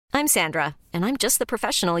I'm Sandra, and I'm just the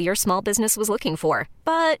professional your small business was looking for.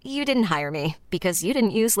 But you didn't hire me because you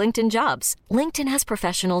didn't use LinkedIn Jobs. LinkedIn has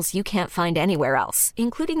professionals you can't find anywhere else,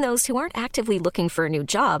 including those who aren't actively looking for a new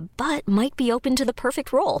job, but might be open to the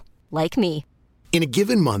perfect role, like me. In a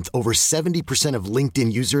given month, over 70% of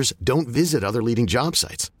LinkedIn users don't visit other leading job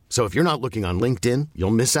sites. So if you're not looking on LinkedIn,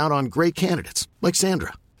 you'll miss out on great candidates like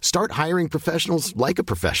Sandra. Start hiring professionals like a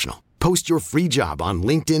professional. Post your free job on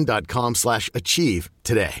linkedin.com/achieve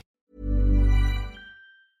today.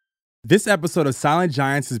 This episode of Silent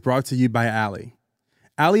Giants is brought to you by Ally.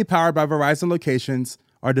 Ally, powered by Verizon Locations,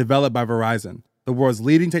 are developed by Verizon, the world's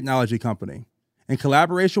leading technology company. In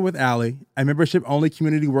collaboration with Ally, a membership-only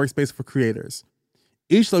community workspace for creators.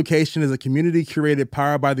 Each location is a community curated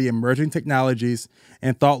powered by the emerging technologies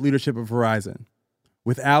and thought leadership of Verizon.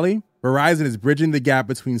 With Ally, Verizon is bridging the gap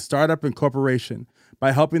between startup and corporation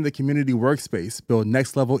by helping the community workspace build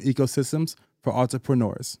next-level ecosystems for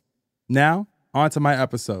entrepreneurs. Now, on to my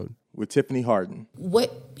episode with Tiffany Harden.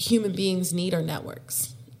 What human beings need are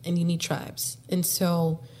networks, and you need tribes. And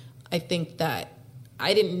so I think that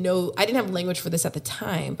I didn't have language for this at the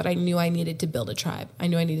time, but I knew I needed to build a tribe. I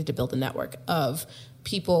knew I needed to build a network of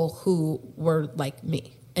people who were like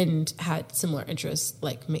me and had similar interests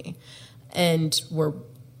like me and were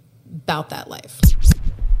about that life.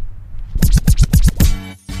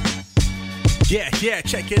 Yeah,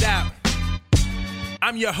 check it out.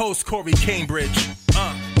 I'm your host, Corey Cambridge.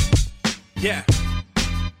 Yeah.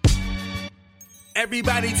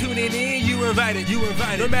 Everybody tuning in, you invited.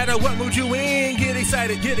 No matter what mood you in, get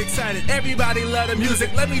excited. Everybody love the music,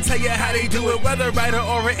 let me tell you how they do it. Whether writer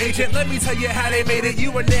or an agent, let me tell you how they made it.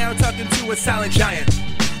 You are now talking to a silent giant.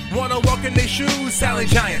 Wanna walk in their shoes, silent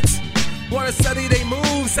giants. Wanna study they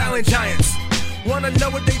moves, silent giants. Wanna know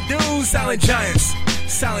what they do, silent giants.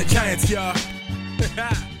 Silent giants, y'all.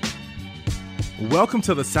 Welcome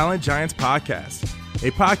to the Silent Giants Podcast, a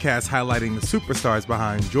podcast highlighting the superstars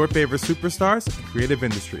behind your favorite superstars in creative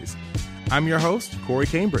industries. I'm your host, Corey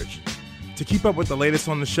Cambridge. To keep up with the latest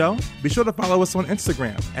on the show, be sure to follow us on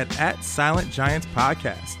Instagram at Silent Giants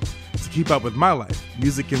Podcast. To keep up with my life,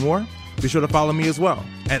 music, and more, be sure to follow me as well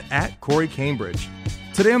at Corey Cambridge.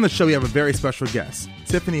 Today on the show, we have a very special guest,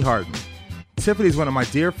 Tiffany Harden. Tiffany is one of my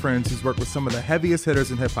dear friends who's worked with some of the heaviest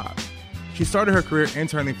hitters in hip-hop. She started her career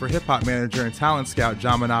interning for hip-hop manager and talent scout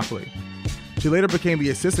John Monopoly. She later became the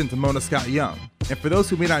assistant to Mona Scott Young. And for those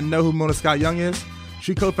who may not know who Mona Scott Young is,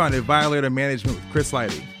 she co-founded Violator Management with Chris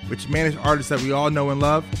Lighty, which managed artists that we all know and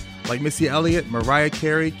love, like Missy Elliott, Mariah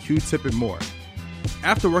Carey, Q-Tip, and more.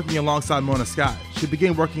 After working alongside Mona Scott, she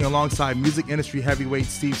began working alongside music industry heavyweight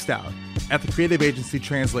Steve Stout at the creative agency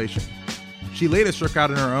Translation. She later struck out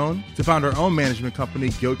on her own to found her own management company,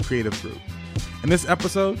 Guild Creative Group. In this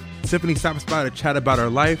episode, Tiffany stops by to chat about her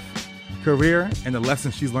life, career, and the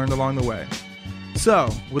lessons she's learned along the way. So,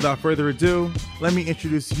 without further ado, let me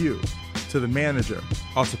introduce you to the manager,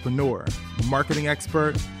 entrepreneur, marketing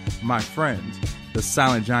expert, my friend, the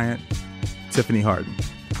silent giant, Tiffany Harden.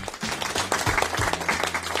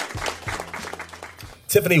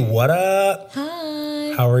 Tiffany, what up?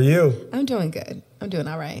 Hi. How are you? I'm doing good. I'm doing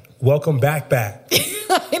all right. Welcome back.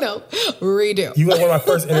 I know. Redo. You were one of my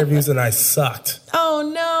first interviews and I sucked.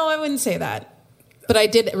 Oh, no, I wouldn't say that. But I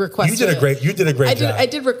did request. You did a great job. I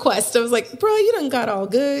did request. I was like, bro, you done got all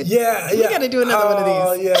good. Yeah. We got to do another one of these.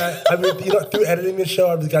 Oh, yeah. I mean, through editing this show,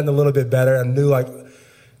 I've just gotten a little bit better. I knew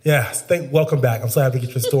welcome back. I'm so happy to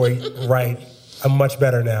get your story right. I'm much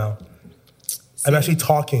better now. I'm actually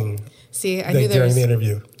talking. See, I knew during the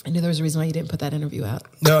interview. I knew there was a reason why you didn't put that interview out.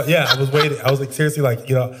 No, yeah, I was waiting. I was like, seriously,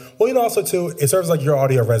 also too, it serves like your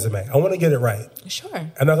audio resume. I want to get it right. Sure.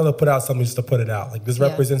 I'm not going to put out something just to put it out. Like this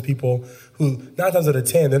represents people who 9 times out of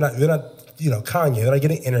 10, they're not Kanye. They're not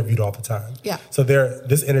getting interviewed all the time. Yeah. So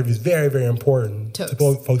this interview is very, very important to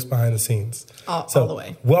folks behind the scenes. All the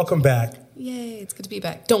way. Welcome back. Yay, it's good to be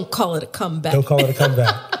back. Don't call it a comeback.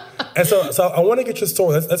 And so I want to get your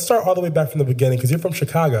story. Let's start all the way back from the beginning because you're from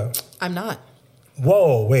Chicago. I'm not.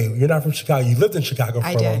 Whoa, wait, you're not from Chicago. You lived in Chicago for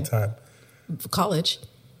a long time. College.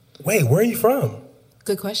 Wait, where are you from?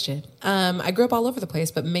 Good question. I grew up all over the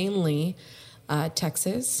place, but mainly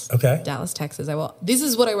Texas. Okay. Dallas, Texas. This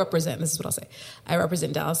is what I represent. This is what I'll say. I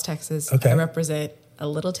represent Dallas, Texas. Okay. I represent a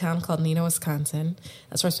little town called Neenah, Wisconsin.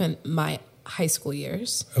 That's where I spent my high school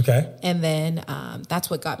years. Okay. And then that's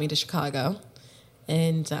what got me to Chicago.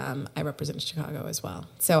 And I represent Chicago as well.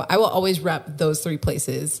 So I will always rep those three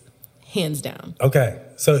places, hands down. Okay.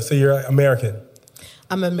 So you're American.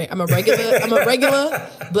 I'm a regular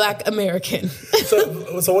Black American. So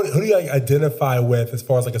who do you identify with as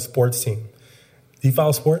far as like a sports team? Do you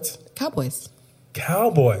follow sports? Cowboys.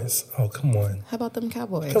 Cowboys. Oh, come on. How about them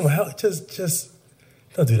Cowboys? Come on. Just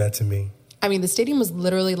don't do that to me. I mean, the stadium was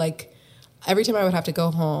literally like, every time I would have to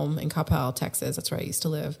go home in Coppell, Texas, that's where I used to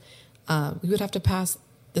live, we would have to pass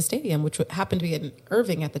the stadium, which happened to be in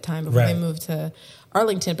Irving at the time before they moved to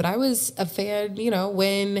Arlington. But I was a fan,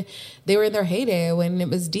 when they were in their heyday, when it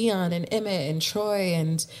was Dion and Emmett and Troy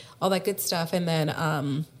and all that good stuff. And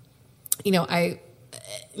then,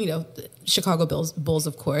 Chicago Bulls,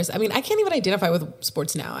 of course. I mean, I can't even identify with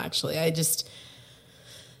sports now, actually.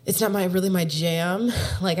 It's not really my jam.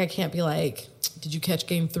 Like, I can't be like, did you catch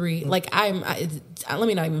game 3? Like, let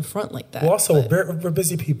me not even front like that. Well, also, we're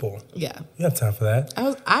busy people. Yeah. You have time for that.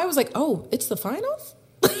 I was like, oh, it's the finals?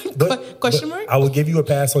 Question mark? I will give you a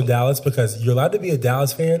pass on Dallas because you're allowed to be a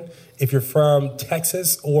Dallas fan if you're from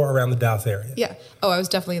Texas or around the Dallas area. Yeah. Oh, I was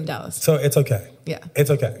definitely in Dallas. So it's okay. Yeah. It's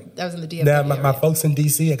okay. I was in the DFW Now, my folks in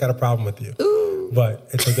D.C., I got a problem with you. Ooh. But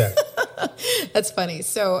it's okay. That's funny.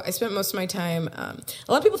 So I spent most of my time, a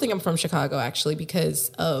lot of people think I'm from Chicago, actually, because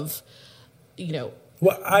of,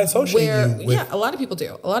 Well, I associate you with... Yeah, a lot of people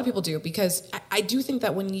do, because I do think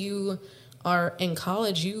that when you are in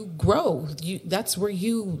college, you grow. That's where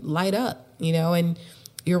you light up, and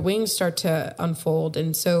your wings start to unfold.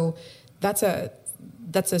 And so that's a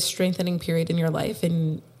strengthening period in your life.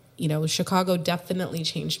 And, Chicago definitely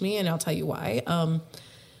changed me, and I'll tell you why.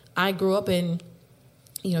 I grew up in,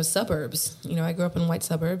 suburbs. I grew up in white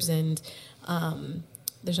suburbs, and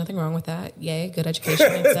there's nothing wrong with that. Yay, good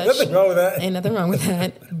education and such. Nothing wrong with that. Ain't nothing wrong with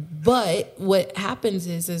that. But what happens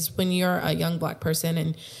is when you're a young Black person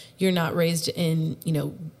and you're not raised in,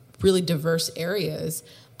 really diverse areas,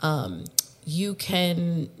 you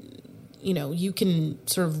can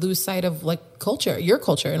sort of lose sight of like your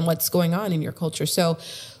culture and what's going on in your culture. So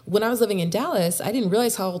when I was living in Dallas, I didn't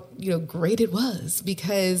realize how, great it was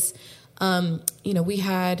because, we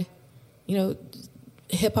had,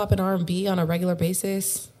 hip hop and R&B on a regular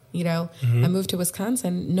basis. I moved to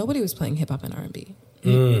Wisconsin. Nobody was playing hip hop and R&B.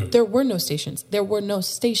 There were no stations. There were no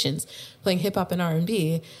stations playing hip hop and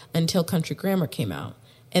R&B until Country Grammar came out.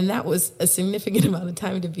 And that was a significant amount of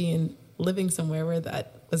time to be living somewhere where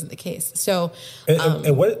that wasn't the case. So,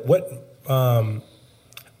 and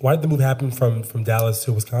why did the move happen from Dallas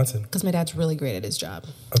to Wisconsin? Because my dad's really great at his job.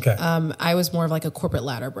 Okay. I was more of like a corporate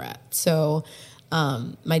ladder brat. So,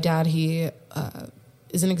 my dad, he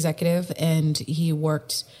is an executive, and he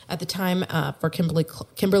worked at the time for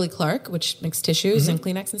Kimberly Clark, which makes tissues and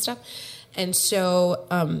Kleenex and stuff. And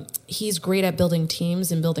so he's great at building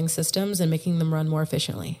teams and building systems and making them run more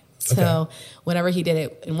efficiently. So whenever he did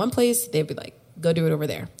it in one place, they'd be like, go do it over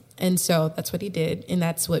there. And so that's what he did, and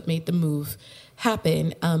that's what made the move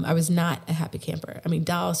happen. I was not a happy camper. I mean,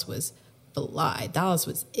 Dallas was the lie. Dallas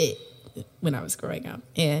was it when I was growing up.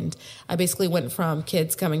 And I basically went from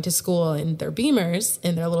kids coming to school in their Beamers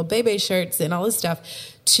and their little Bebe shirts and all this stuff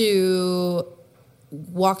to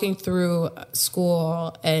walking through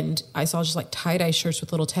school, and I saw just like tie-dye shirts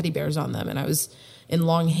with little teddy bears on them, and I was in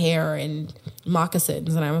long hair and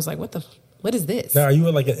moccasins, and I was like, what is this? Now, are you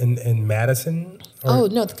like in Madison? Oh,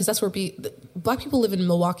 no, because that's where Black people live in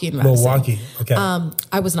Milwaukee and Madison. Milwaukee, okay.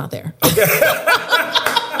 I was not there. Okay.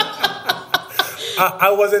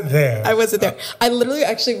 I wasn't there. I wasn't there. I literally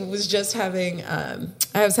actually was just having, I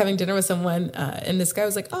was having dinner with someone, and this guy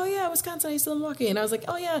was like, oh yeah, Wisconsin, I used to live in Milwaukee. And I was like,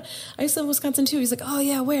 oh yeah, I used to live in Wisconsin too. He's like, oh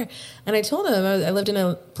yeah, where? And I told him I lived in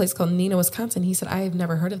a place called Neenah, Wisconsin. He said, I've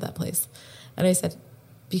never heard of that place. And I said,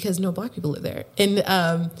 because no Black people live there. And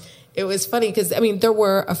it was funny because, I mean, there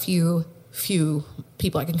were a few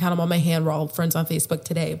people, I can count them on my hand, we're all friends on Facebook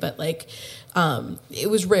today, but like, it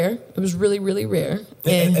was rare. It was really, really rare.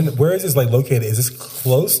 And where is this like located? Is this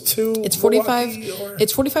close to It's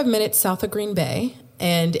 45 minutes south of Green Bay,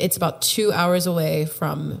 and it's about 2 hours away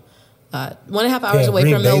from 1.5 hours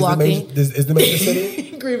away from Milwaukee. Is the major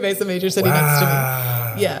city? Green Bay's the major city next to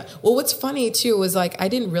me. Yeah. Well, what's funny too was like I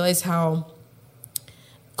didn't realize how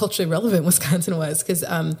culturally relevant Wisconsin was because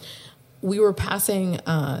we were passing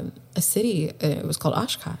a city. It was called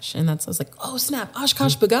Oshkosh, and I was like, "Oh snap,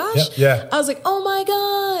 Oshkosh B'gosh!" Yeah. I was like, "Oh my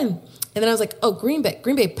god!" And then I was like, "Oh, Green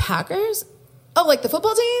Bay Packers! Oh, like the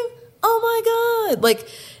football team! Oh my god!" Like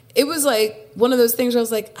it was like one of those things where I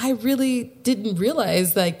was like, I really didn't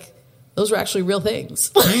realize like those were actually real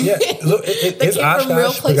things. Yeah, look, is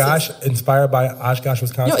Oshkosh B'gosh inspired by Oshkosh,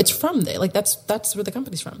 Wisconsin? No, it's from there. Like that's where the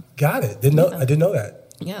company's from. Got it. I didn't know that.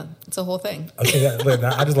 Yeah, it's a whole thing. Okay,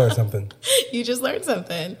 I just learned something. You just learned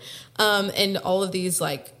something. And all of these,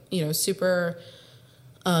 like, super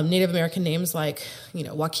Native American names like,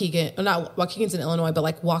 Waukegan, not Waukegan's in Illinois, but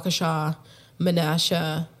like Waukesha,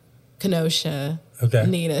 Menasha, Kenosha, Okay.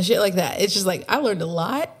 Nina, shit like that. It's just like, I learned a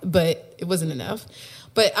lot, but it wasn't enough.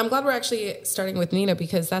 But I'm glad we're actually starting with Nina,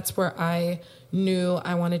 because that's where I knew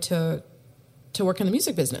I wanted to work in the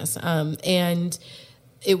music business. And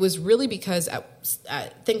it was really because,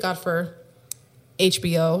 thank God for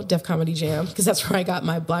HBO, Def Comedy Jam, because that's where I got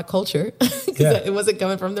my Black culture. Yeah. It wasn't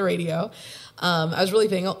coming from the radio. I was really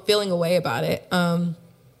feeling a way about it.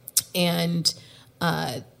 And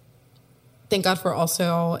thank God for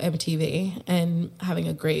also MTV and having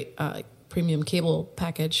a great premium cable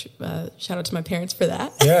package. Shout out to my parents for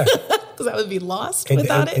that. Yeah. Because I would be lost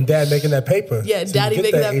without it. And Dad making that paper. Yeah, so Daddy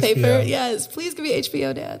making that paper. HBO. Yes, please give me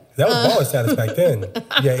HBO, Dad. That was baller status back then.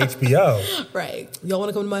 Yeah, HBO. Right. Y'all want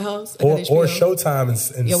to come to my house? Or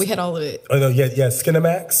Showtime. And yeah, we had all of it. Oh, no, yeah,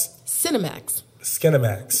 Skinemax.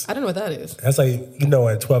 Cinemax. I don't know what that is. That's like,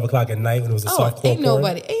 at 12 o'clock at night when it was a softcore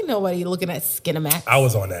ain't nobody looking at Skinemax. I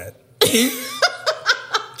was on that.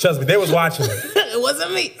 Trust me, they was watching it. It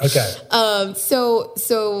wasn't me. Okay.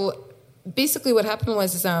 So basically what happened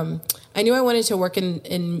was I knew I wanted to work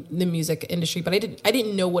in the music industry, but I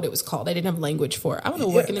didn't know what it was called. I didn't have language for it. I want to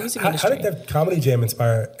work in the music industry. How did Def Comedy Jam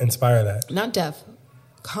inspire that? Not Def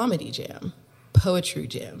Comedy Jam, Poetry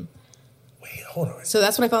Jam. Wait, hold on. So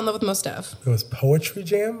that's when I fell in love with Mos Def. There was Poetry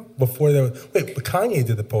Jam before there was... Wait, but Kanye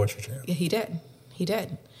did the Poetry Jam. Yeah, he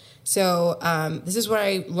did. So this is where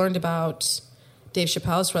I learned about Dave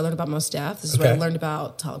Chappelle. This is where I learned about Mos Def. This is where I learned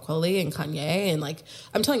about Talib Kweli and Kanye. And like,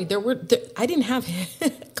 I'm telling you, I didn't have...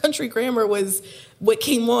 Country Grammar was what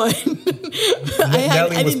came on.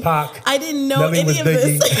 Nelly was Pac. I didn't know Nelly any of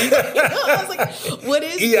Biggie. this. I was like, what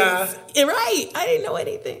is this? Right. I didn't know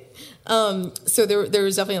anything. So there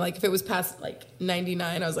was definitely like, if it was past like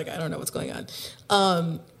 99, I was like, I don't know what's going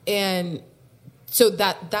on. And so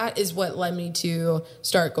that is what led me to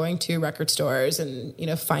start going to record stores and,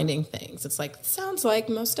 finding things. It's like, sounds like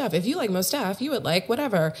Mos Def. If you like Mos Def, you would like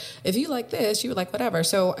whatever. If you like this, you would like whatever.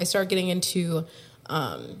 So I started getting into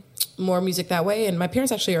more music that way. And my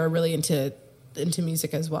parents actually are really into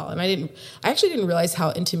music as well. And I actually didn't realize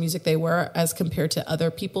how into music they were as compared to other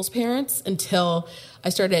people's parents until I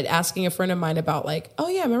started asking a friend of mine about like, oh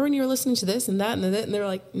yeah, remember when you were listening to this and that and that? And they were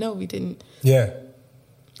like, no, we didn't. Yeah.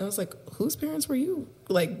 I was like, whose parents were you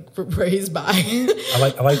like raised by? I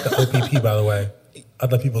like the OPP, by the way.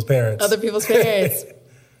 Other people's parents.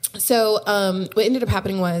 So what ended up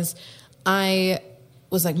happening was I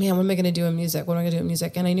was like, man, what am I going to do in music?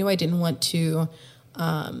 And I knew I didn't want to,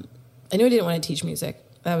 teach music.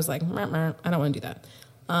 I was like, I don't want to do that.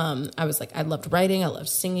 I was like, I loved writing. I loved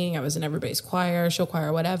singing. I was in everybody's choir, show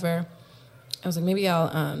choir, whatever. I was like, maybe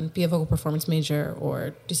I'll be a vocal performance major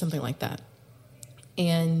or do something like that.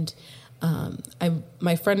 And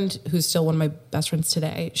my friend, who's still one of my best friends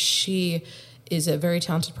today, she is a very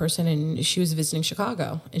talented person, and she was visiting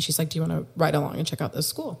Chicago. And she's like, do you want to ride along and check out this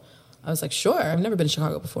school? I was like, sure. I've never been to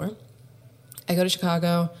Chicago before. I go to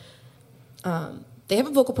Chicago. They have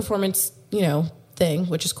a vocal performance, thing,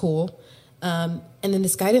 which is cool. And then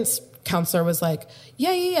this guidance counselor was like,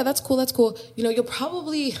 yeah, that's cool. You'll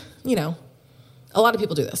probably, a lot of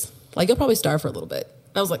people do this. Like, you'll probably starve for a little bit.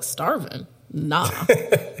 And I was like, starving? Nah.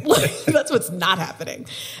 That's what's not happening.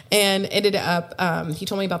 And ended up, he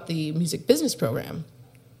told me about the music business program.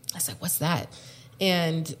 I said, what's that?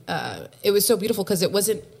 And it was so beautiful because it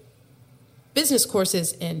wasn't business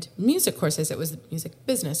courses and music courses. It was music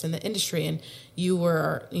business and the industry. And you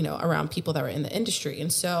were, around people that were in the industry.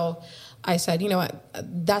 And so I said, you know what,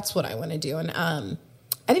 that's what I want to do. And I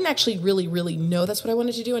didn't actually really, really know that's what I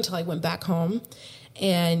wanted to do until I went back home.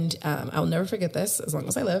 And I'll never forget this as long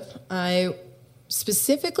as I live. I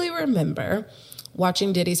specifically remember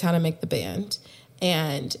watching Diddy's How to Make the Band,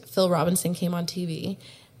 and Phil Robinson came on TV,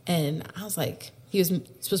 and I was like, he was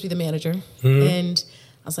supposed to be the manager. Mm-hmm. And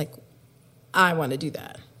I was like, I want to do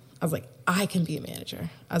that. I was like, I can be a manager.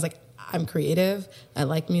 I was like, I'm creative. I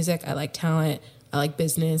like music. I like talent. I like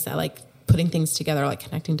business. I like putting things together. I like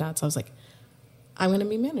connecting dots. I was like, I'm going to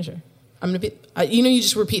be a manager. I'm going to be, you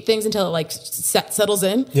just repeat things until it like settles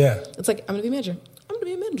in. Yeah. It's like, I'm going to be a manager. I'm going to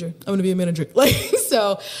be a manager. I'm going to be a manager. Like,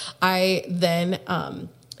 so I then,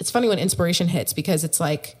 it's funny when inspiration hits because it's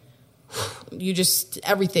like, you just,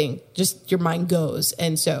 everything, just your mind goes.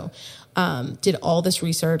 And so, did all this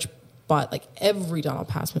research, bought like every Donald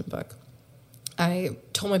Passman book. I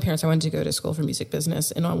told my parents I wanted to go to school for music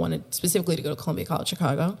business, and I wanted specifically to go to Columbia College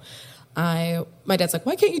Chicago. My dad's like,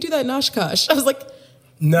 why can't you do that in Oshkosh? I was like,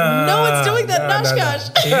 no one's doing that in Oshkosh.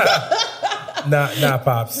 Nah,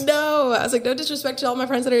 Pops. No. I was like, no disrespect to all my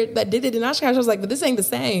friends that did it in Oshkosh. I was like, but this ain't the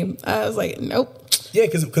same. I was like, nope. Yeah,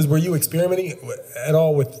 because were you experimenting at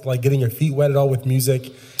all with like getting your feet wet at all with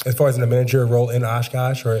music, as far as in a managerial role in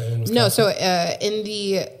Oshkosh or in Wisconsin? No, so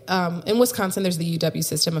in Wisconsin, there's the UW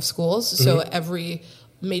system of schools. So every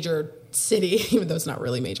major city, even though it's not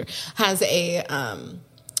really major, has a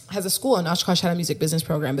school. And Oshkosh had a music business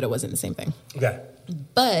program, but it wasn't the same thing. Okay.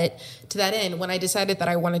 But to that end, when I decided that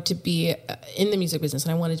I wanted to be in the music business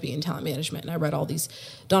and I wanted to be in talent management, and I read all these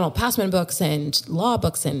Donald Passman books and law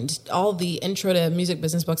books and all the intro to music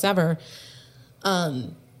business books ever, I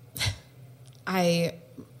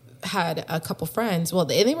had a couple friends. Well,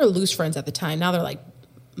 they were loose friends at the time. Now they're like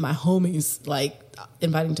my homies, like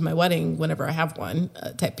inviting to my wedding whenever I have one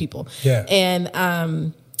type people. Yeah. And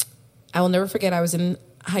I will never forget, I was in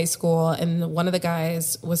high school and one of the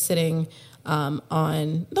guys was sitting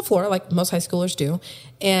on the floor, like most high schoolers do.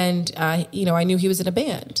 And, I knew he was in a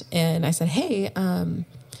band. And I said, hey,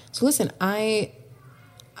 so listen, I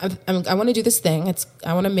want to do this thing.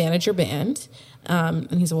 I want to manage your band.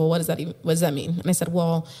 And he said, well, what does that mean? And I said,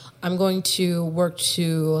 well, I'm going to work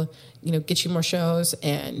to, get you more shows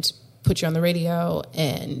and put you on the radio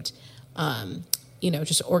and,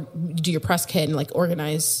 just do your press kit and like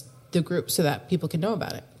organize the group so that people can know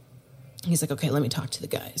about it. He's like, okay, let me talk to the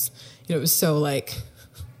guys. It was so like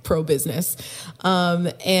pro business.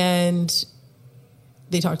 And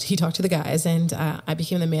he talked to the guys and I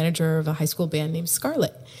became the manager of a high school band named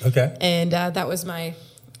Scarlet. Okay. And that was I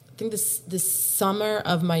think this summer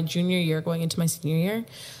of my junior year going into my senior year.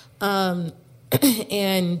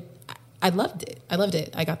 And I loved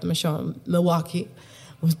it. I got them a show in Milwaukee,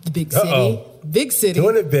 with the big city. Uh-oh. Big city.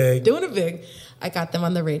 Doing it big. I got them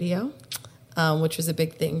on the radio, which was a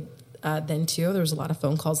big thing then too. There was a lot of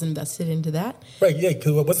phone calls invested into that. Right, yeah.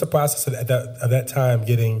 Because what's the process of that time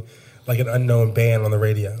getting like an unknown band on the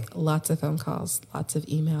radio? Lots of phone calls, lots of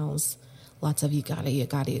emails, lots of you got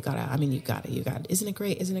it. I mean, you got it. Isn't it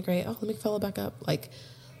great? Oh, let me follow back up. Like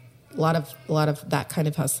a lot of that kind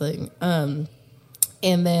of hustling. And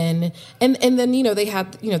then they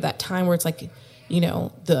had that time where it's like,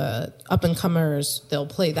 the up and comers, they'll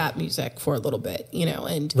play that music for a little bit,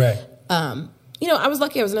 and right. I was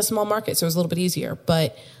lucky. I was in a small market, so it was a little bit easier.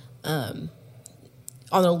 But on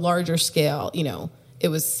a larger scale, I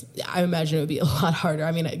imagine it would be a lot harder.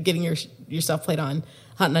 I mean, getting yourself played on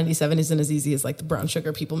Hot 97 isn't as easy as like the Brown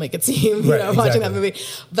Sugar people make it seem. Watching that movie.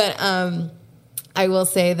 But I will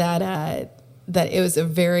say that it was a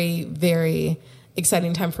very, very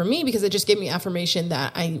exciting time for me because it just gave me affirmation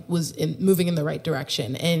that I was moving in the right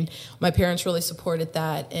direction. And my parents really supported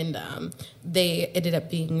that. And they ended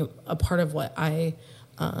up being a part of what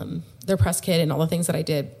their press kit and all the things that I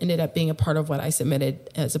did ended up being a part of what I submitted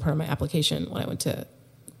as a part of my application when I went to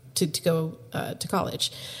go to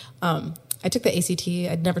college. I took the ACT.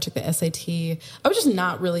 I'd never took the SAT. I was just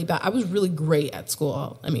not really bad. I was really great at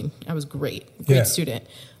school. I mean, I was great student.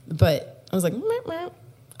 But I was like,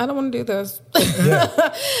 I don't want to do this.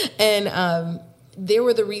 Yeah. And they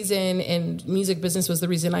were the reason, and music business was the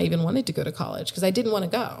reason I even wanted to go to college because I didn't want to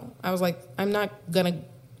go. I was like, I'm not going to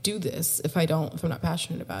do this if I'm not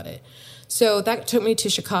passionate about it. So that took me to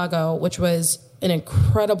Chicago, which was an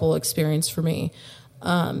incredible experience for me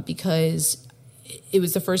because it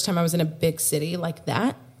was the first time I was in a big city like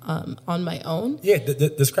that on my own. Yeah,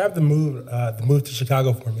 describe the move to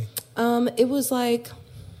Chicago for me. It was like,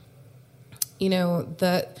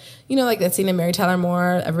 like that scene in Mary Tyler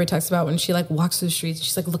Moore, everybody talks about when she like walks through the streets,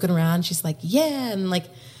 she's like looking around, she's like, yeah, and like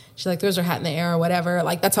she like throws her hat in the air or whatever.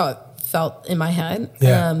 Like that's how it felt in my head.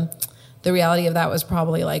 Yeah. The reality of that was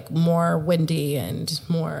probably like more windy and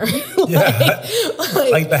more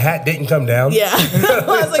like the hat didn't come down. Yeah. I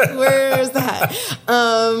was like, where's the hat?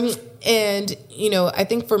 And I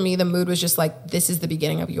think for me the mood was just like, this is the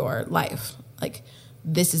beginning of your life. Like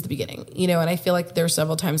this is the beginning, and I feel like there are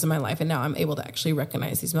several times in my life and now I'm able to actually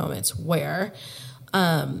recognize these moments where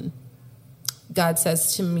God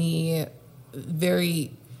says to me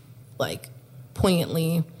very like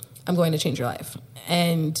poignantly, I'm going to change your life.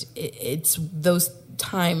 And it's those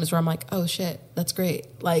times where I'm like, oh shit, that's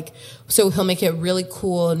great. Like, so he'll make it really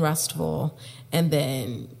cool and restful. And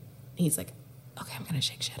then he's like, okay, I'm going to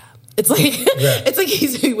shake shit up. It's like, it's like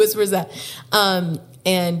he whispers that.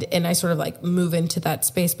 And I sort of like move into that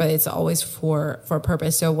space, but it's always for a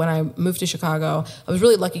purpose. So when I moved to Chicago, I was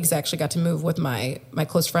really lucky because I actually got to move with my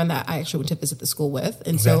close friend that I actually went to visit the school with.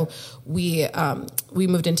 And so we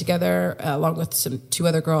moved in together along with two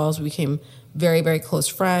other girls. We became very, very close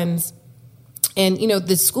friends. And,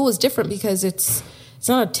 the school is different because it's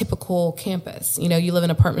not a typical campus. You live in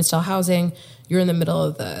apartment style housing. You're in the middle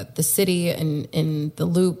of the city and in the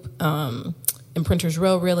Loop, in Printers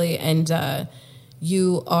Row really. And,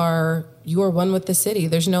 you are you are one with the city.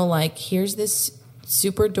 There's no like, here's this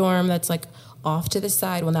super dorm that's like off to the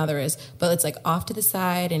side. Well, now there is, but it's like off to the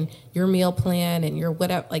side and your meal plan and your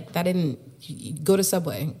whatever, like that didn't, you go to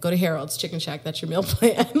Subway, go to Harold's Chicken Shack. That's your meal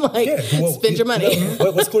plan. Like spend your money.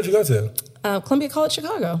 What school did you go to? Columbia College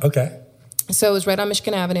Chicago. Okay. So it was right on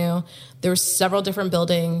Michigan Avenue. There were several different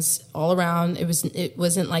buildings all around. It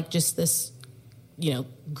wasn't like just this,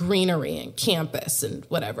 greenery and campus and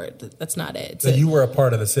whatever. That's not it. So you were a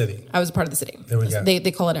part of the city. I was a part of the city. There we go.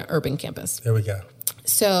 They call it an urban campus. There we go.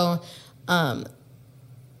 So,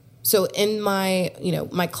 so in my,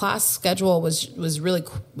 my class schedule was really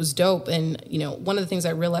dope. And, one of the things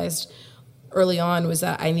I realized early on was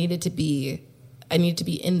that I needed to be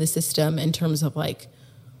in the system in terms of like,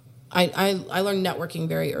 I learned networking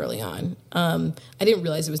very early on. I didn't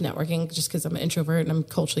realize it was networking just because I'm an introvert and I'm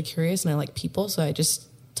culturally curious and I like people. So I just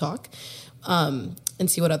talk, and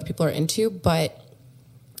see what other people are into. But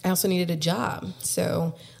I also needed a job.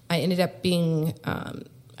 So I ended up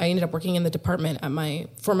working in the department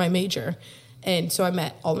for my major. And so I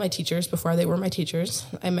met all my teachers before they were my teachers.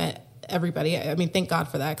 I met everybody. I mean, thank God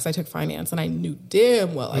for that, because I took finance and I knew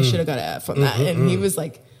damn well I should have got an F on that. And he was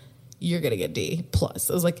like, you're going to get D+. I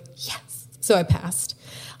was like, yes. So I passed,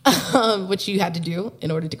 which you had to do in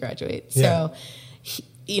order to graduate. Yeah. So,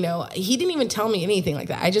 he didn't even tell me anything like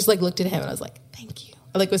that. I just like looked at him and I was like, thank you.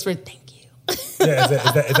 I like whispered, thank you. Yeah,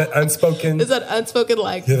 is that unspoken? Is that unspoken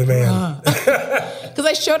like, you're the man? Because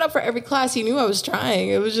I showed up for every class. He knew I was trying.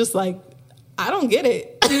 It was just like, I don't get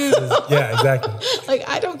it. Yeah, exactly. Like,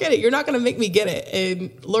 I don't get it. You're not going to make me get it.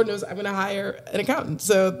 And Lord knows I'm going to hire an accountant.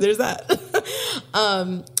 So there's that.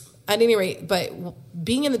 At any rate, but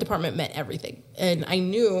being in the department meant everything. And I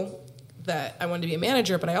knew that I wanted to be a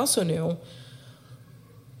manager, but I also knew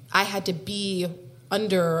I had to be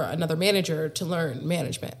under another manager to learn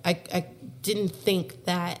management. I didn't think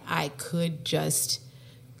that I could just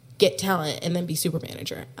get talent and then be super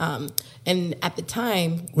manager. And at the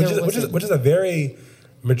time, which is a very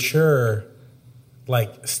mature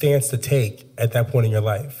stance to take at that point in your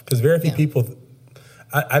life, because very few people.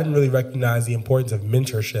 I didn't really recognize the importance of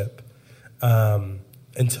mentorship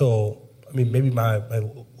until maybe my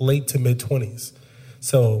late to mid 20s.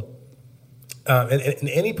 So, and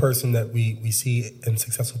any person that we see in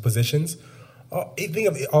successful positions. Think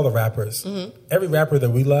of all the rappers. Mm-hmm. Every rapper that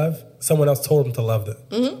we love, someone else told them to love them.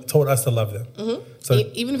 Mm-hmm. Told us to love them. Mm-hmm. So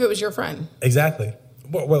even if it was your friend. Exactly.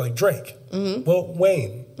 Well, like Drake. Mm-hmm. Well,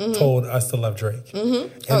 Wayne told us to love Drake.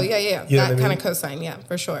 Mm-hmm. And, yeah. That kind of cosign, yeah,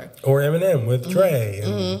 for sure. Or Eminem with Dre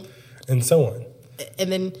and so on.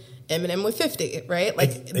 And then Eminem with 50, right? Like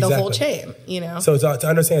exactly. The whole chain, So to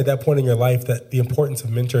understand at that point in your life that the importance of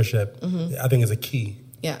mentorship, I think is a key.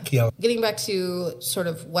 Yeah. Getting back to sort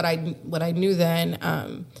of what I knew then,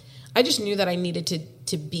 I just knew that I needed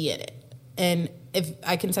to be in it. And if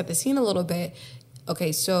I can set the scene a little bit,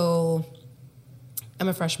 okay, so I'm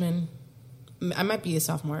a freshman. I might be a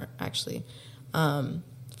sophomore, actually.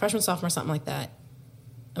 Freshman, sophomore, something like that.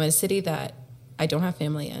 I'm in a city that I don't have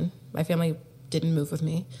family in. My family didn't move with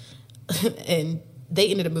me. And they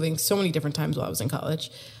ended up moving so many different times while I was in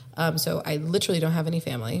college. So I literally don't have any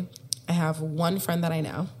family. I have one friend that I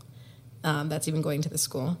know that's even going to the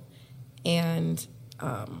school. And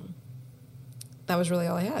that was really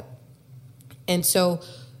all I had. And so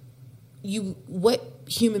what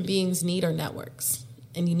human beings need are networks,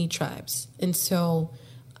 and you need tribes. And so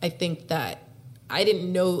I think that I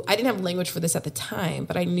didn't have language for this at the time,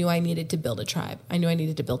 but I knew I needed to build a tribe. I knew I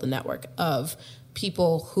needed to build a network of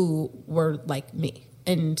people who were like me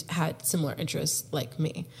and had similar interests like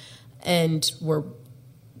me and were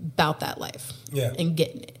about that life and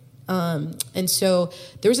getting it. And so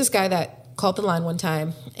there was this guy that called the line one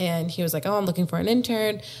time, and he was like, oh, I'm looking for an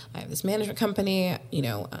intern. I have this management company.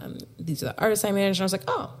 These are the artists I manage. And I was like,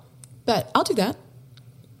 oh, bet, I'll do that.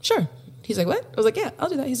 Sure. He's like, what? I was like, yeah, I'll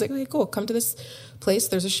do that. He's like, okay, cool. Come to this place.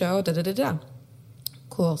 There's a show, da-da-da-da.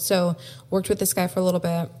 Cool. So worked with this guy for a little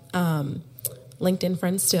bit. LinkedIn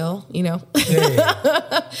friends still, Yeah.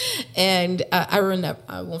 And I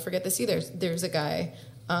won't forget this either. There's a guy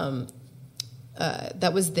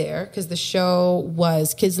that was there because the show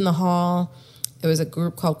was Kids in the Hall. It was a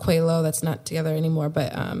group called Quelo that's not together anymore,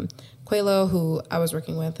 but Quelo, who I was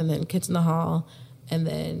working with, and then Kids in the Hall, and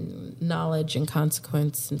then Knowledge and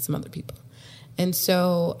Consequence and some other people. And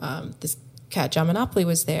so this cat, John Monopoly,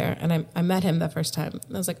 was there, and I met him that first time.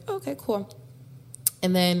 And I was like, oh, okay, cool.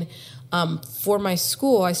 And then for my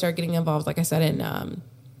school, I started getting involved, like I said, in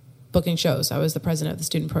booking shows. I was the president of the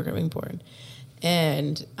Student Programming Board.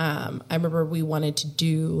 And I remember we wanted to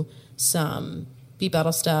do some beat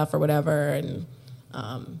battle stuff or whatever. And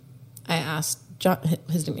I asked John,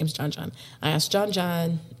 his nickname's John John. I asked John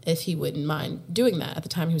John if he wouldn't mind doing that. At the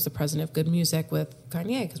time, he was the president of Good Music with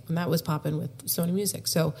Kanye, because when that was popping with Sony Music.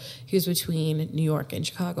 So he was between New York and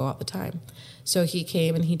Chicago all the time. So he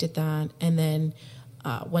came and he did that. And then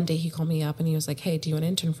one day he called me up and he was like, hey, do you want to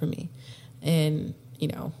intern for me? And, you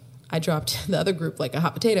know, I dropped the other group like a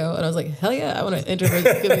hot potato. And I was like, hell yeah, I want to intern for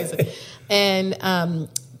Good Music. And I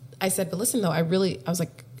said, but listen, though, I really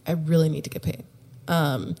need to get paid.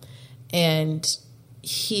 And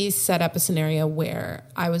he set up a scenario where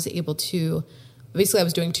I was able to, basically I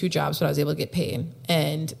was doing 2 jobs, but I was able to get paid.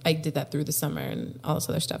 And I did that through the summer and all this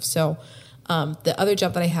other stuff. So the other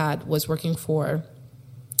job that I had was working for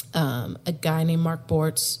a guy named Mark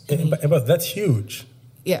Bortz. But that's huge.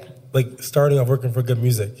 Yeah. Like starting off working for Good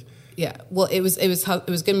Music. Yeah. Well, it was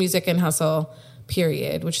Good Music and Hustle,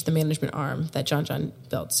 period, which is the management arm that John John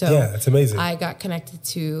built. So yeah, it's amazing. I got connected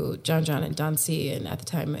to John John and Don C, and at the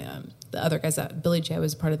time, the other guys, Billy J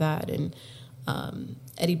was a part of that, and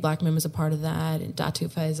Eddie Blackman was a part of that, and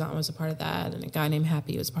Datu Faizan was a part of that, and a guy named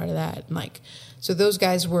Happy was part of that. And like, so those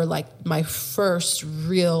guys were like my first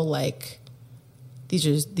real, like,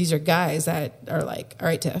 these are guys that are like, all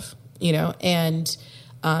right, Tiff, you know. And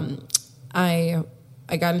I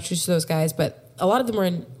got introduced to those guys, but a lot of them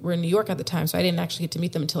were in New York at the time, so I didn't actually get to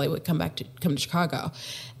meet them until I would come to Chicago.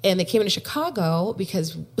 And they came into Chicago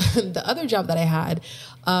because the other job that I had,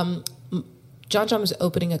 John John was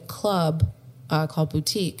opening a club called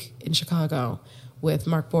Boutique in Chicago with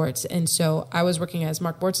Mark Bortz. And so I was working as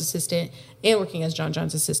Mark Bortz's assistant and working as John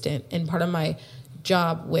John's assistant. And part of my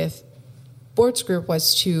job with Bortz Group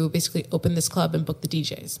was to basically open this club and book the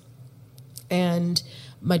DJs. And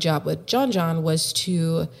my job with John John was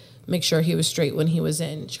to make sure he was straight when he was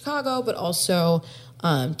in Chicago, but also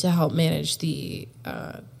to help manage the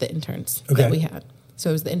interns that we had.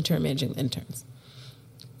 So it was the intern managing the interns.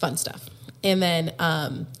 Fun stuff. And then,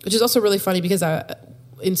 which is also really funny because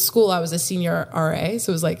in school I was a senior RA,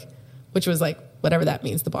 so it was like, which was like whatever that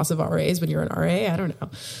means, the boss of RAs when you're an RA, I don't know.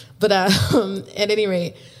 But at any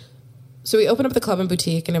rate, so we opened up the club and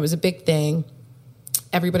Boutique, and it was a big thing.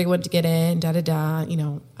 Everybody wanted to get in, da-da-da. You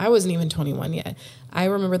know, I wasn't even 21 yet. I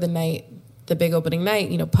remember the night, the big opening night,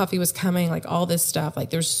 you know, Puffy was coming, like all this stuff. Like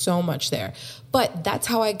there's so much there. But that's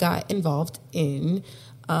how I got involved in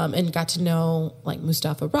and got to know like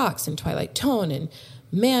Mustafa Rocks and Twilight Tone and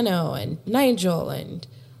Mano and Nigel and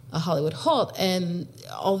Hollywood Holt and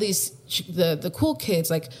all these, the cool kids,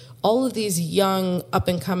 like all of these young up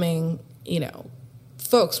and coming, you know,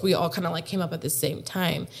 folks. We all kind of like came up at the same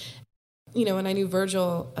time. You know, and I knew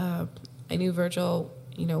Virgil,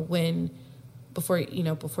 you know, before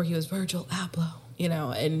he was Virgil Abloh, you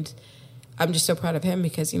know, and I'm just so proud of him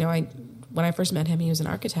because, you know, when I first met him, he was an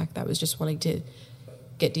architect that was just wanting to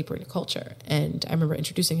get deeper into culture. And I remember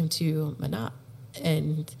introducing him to Manap.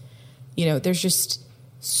 And, you know, there's just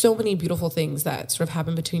so many beautiful things that sort of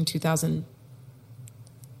happened between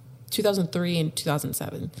 2003 and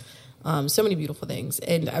 2007. So many beautiful things.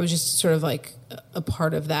 And I was just sort of like a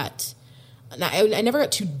part of that. I never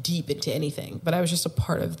got too deep into anything, but I was just a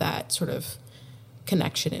part of that sort of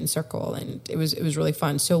connection and circle, and it was really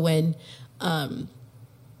fun. So when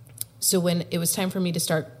it was time for me to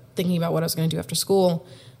start thinking about what I was going to do after school,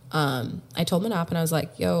 I told Manap, and I was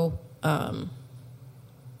like, "Yo, I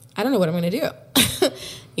don't know what I'm going to do,"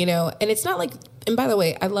 you know. And it's not like, and by the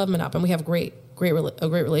way, I love Manap, and we have a great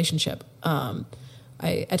relationship. I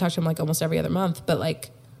talk to him like almost every other month, but like.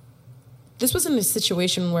 This wasn't a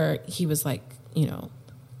situation where he was like, you know,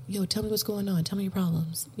 yo, tell me what's going on. Tell me your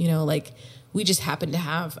problems. You know, like we just happened to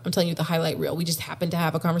have, I'm telling you the highlight reel. We just happened to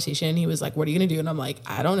have a conversation. And he was like, what are you going to do? And I'm like,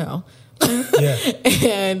 I don't know. Yeah.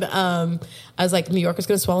 And I was like, New York is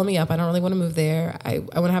going to swallow me up. I don't really want to move there. I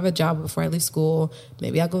want to have a job before I leave school.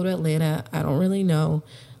 Maybe I'll go to Atlanta. I don't really know.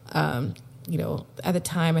 You know, at the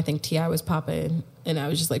time, I think T.I. was popping. And I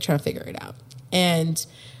was just like trying to figure it out. And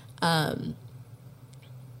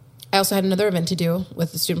I also had another event to do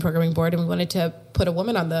with the student programming board, and we wanted to put a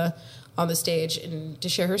woman on the stage and to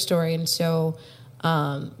share her story. And so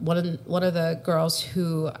one of the girls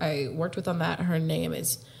who I worked with on that, her name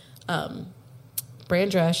is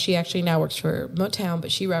Brandra. She actually now works for Motown, but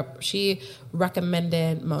she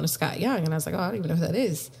recommended Mona Scott Young, and I was like, oh, I don't even know who that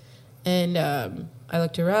is. And I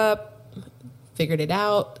looked her up, figured it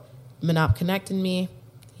out. Manap connected me.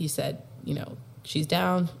 He said, you know, she's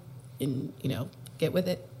down, and you know, get with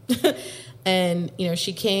it. And, you know,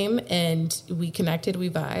 she came and we connected, we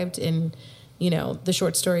vibed. And, you know, the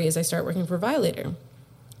short story is I started working for Violator,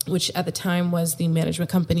 which at the time was the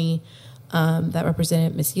management company that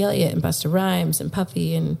represented Missy Elliott and Busta Rhymes and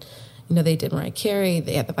Puffy. And, you know, they did Mariah Carey.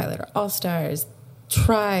 They had the Violator All-Stars.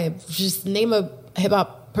 tribe, just name a hip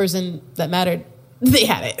hop person that mattered. They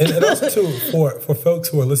had it. And also too, for folks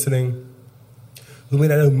who are listening, who may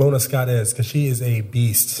not know who Mona Scott is, because she is a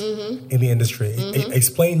beast in the industry.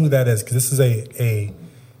 Explain who that is, because this is a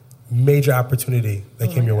major opportunity that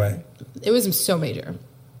came your way. It was so major.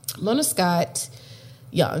 Mona Scott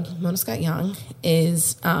Young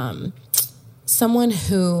is someone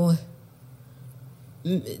who,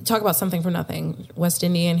 talk about something for nothing, West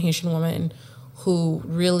Indian Haitian woman who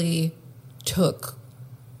really took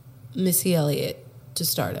Missy Elliott to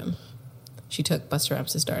stardom. She took Busta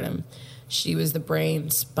Rhymes to stardom. She was the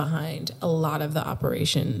brains behind a lot of the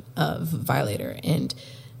operation of Violator. And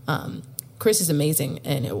Chris is amazing,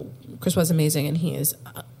 and Chris was amazing, and he is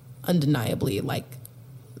undeniably like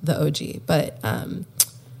the OG. But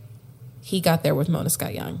he got there with Mona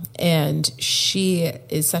Scott Young, and she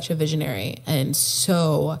is such a visionary and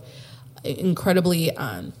so incredibly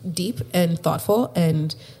deep and thoughtful,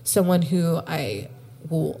 and someone who I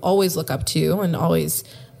will always look up to and always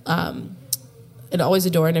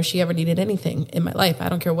adore. And if she ever needed anything in my life, I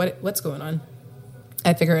don't care what's going on,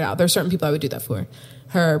 I'd figure it out. There's certain people I would do that for.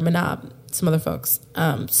 Her, Manab, some other folks.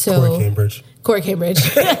 Corey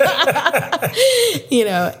Cambridge. You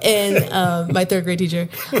know, and my third grade teacher.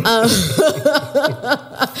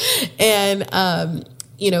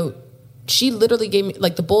 You know, she literally gave me,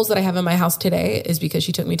 like, the bowls that I have in my house today is because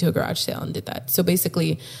she took me to a garage sale and did that. So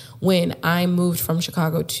basically, when I moved from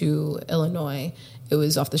Chicago to Illinois, it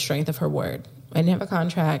was off the strength of her word. I didn't have a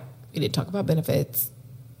contract. We didn't talk about benefits.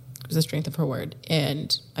 It was the strength of her word.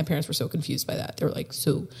 And my parents were so confused by that. They were like,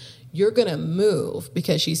 so you're going to move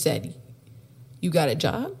because she said you got a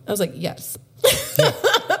job? I was like, yes.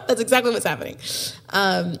 That's exactly what's happening.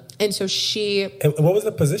 And so she... And what was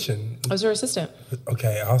the position? I was her assistant.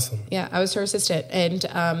 Okay, awesome. Yeah, I was her assistant. And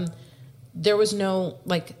there was no,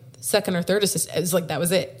 like, second or third assistant. It was like, that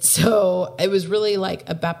was it. So it was really like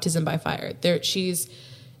a baptism by fire.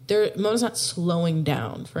 Mona's not slowing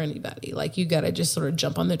down for anybody. Like, you got to just sort of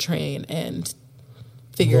jump on the train and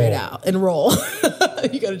figure it out and roll.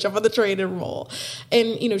 You got to jump on the train and roll.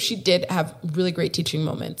 And, you know, she did have really great teaching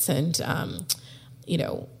moments and, you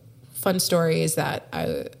know, fun stories that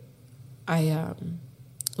I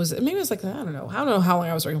was, maybe it was like, I don't know how long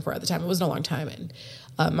I was working for at the time. It wasn't a long time. And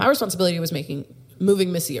my responsibility was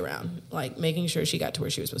moving Missy around, like making sure she got to where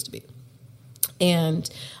she was supposed to be. And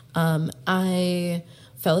I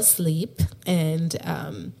fell asleep, and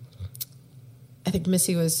I think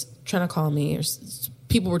Missy was trying to call me, or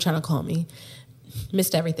people were trying to call me.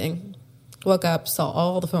 Missed everything. Woke up, saw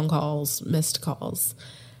all the phone calls, missed calls.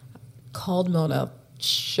 Called Mona,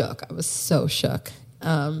 shook. I was so shook.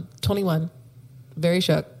 21, very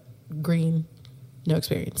shook, green, no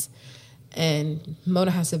experience. And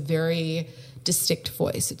Mona has a very distinct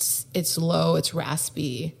voice. It's low, it's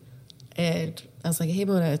raspy. And I was like, hey,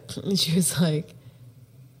 Mona. And she was like,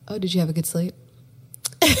 oh, did you have a good sleep?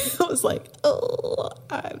 I was like, oh,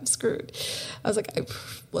 I'm screwed. I was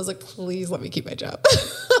like, please let me keep my job.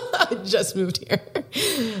 I just moved here.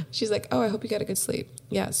 She's like, oh, I hope you got a good sleep.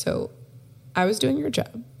 Yeah, so I was doing your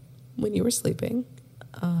job when you were sleeping.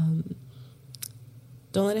 Don't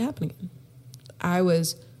let it happen again. I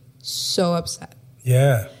was so upset.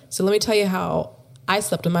 Yeah. So let me tell you how I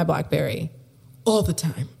slept on my BlackBerry all the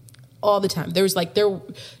time. All the time.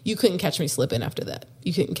 You couldn't catch me slipping after that.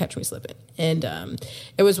 You couldn't catch me slipping. And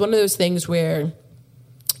it was one of those things where,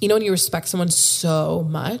 you know, when you respect someone so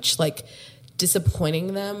much, like,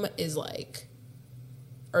 disappointing them is like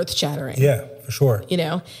earth-shattering. Yeah, for sure. You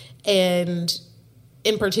know? And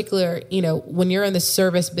in particular, you know, when you're in the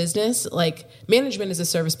service business, like, management is a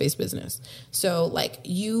service-based business. So, like,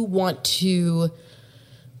 you want to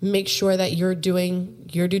make sure that you're doing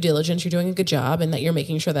your due diligence, you're doing a good job, and that you're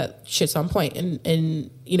making sure that shit's on point and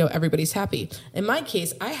you know, everybody's happy. In my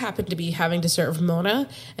case, I happen to be having to serve Mona,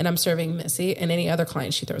 and I'm serving Missy and any other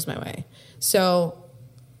client she throws my way. So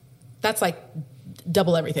that's like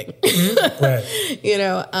double everything. Right. You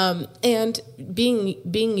know, and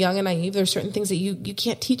being young and naive, there's certain things that you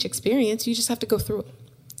can't teach experience. You just have to go through it.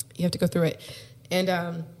 You have to go through it.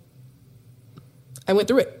 And I went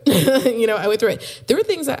through it. You know, I went through it. There were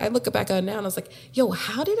things that I look back on now and I was like, yo,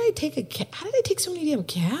 how did I take so many damn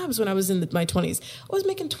cabs when I was in my 20s? I was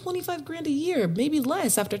making $25,000 a year, maybe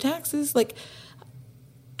less after taxes. Like,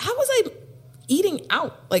 how was I eating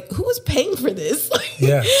out? Like, who was paying for this?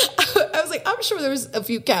 Yeah. I was like, I'm sure there was a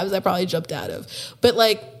few cabs I probably jumped out of. But,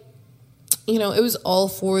 like, you know, it was all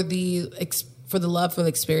for the love for the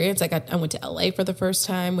experience. I went to LA for the first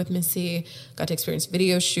time with Missy, got to experience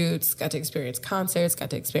video shoots, got to experience concerts, got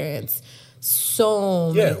to experience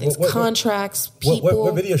so many things. Contracts, people.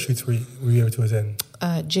 What video shoots were you able to attend?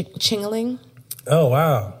 Chingling. Oh,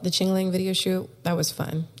 wow. The Chingling video shoot. That was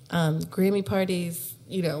fun. Grammy parties,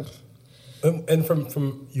 you know. And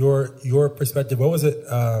from your perspective, what was it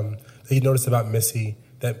that you noticed about Missy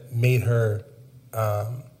that made her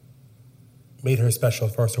special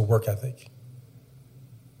as far as her work ethic?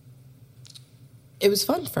 It was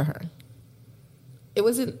fun for her. It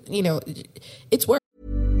wasn't, you know, it's work.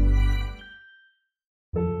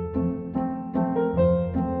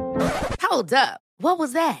 Hold up. What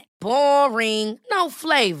was that? Boring. No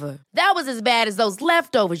flavor. That was as bad as those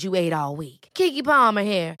leftovers you ate all week. Keke Palmer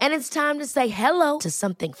here, and it's time to say hello to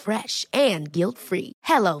something fresh and guilt-free.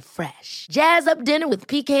 Hello Fresh. Jazz up dinner with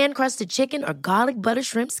pecan-crusted chicken or garlic butter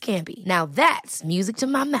shrimp scampi. Now that's music to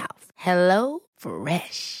my mouth. Hello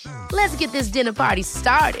Fresh. Let's get this dinner party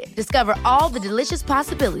started. Discover all the delicious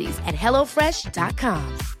possibilities at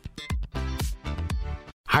HelloFresh.com.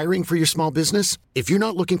 Hiring for your small business? If you're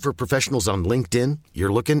not looking for professionals on LinkedIn,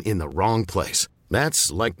 you're looking in the wrong place. That's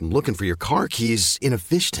like looking for your car keys in a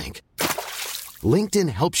fish tank. LinkedIn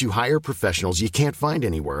helps you hire professionals you can't find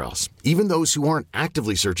anywhere else, even those who aren't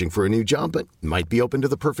actively searching for a new job but might be open to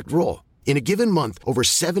the perfect role. In a given month, over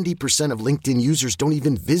 70% of LinkedIn users don't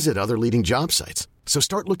even visit other leading job sites. So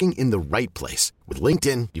start looking in the right place. With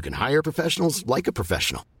LinkedIn, you can hire professionals like a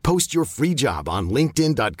professional. Post your free job on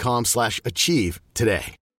linkedin.com/achieve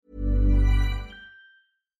today.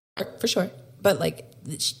 For sure. But like,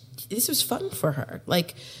 this was fun for her.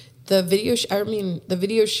 Like the video, the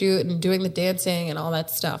video shoot and doing the dancing and all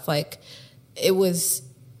that stuff. Like it was,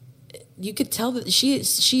 you could tell that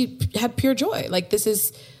she had pure joy. Like this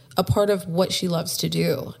is a part of what she loves to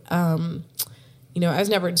do. You know, I was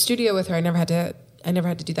never in studio with her. I never had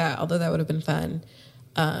to do that, although that would have been fun.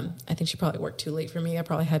 I think she probably worked too late for me. I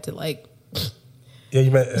probably had to like, yeah,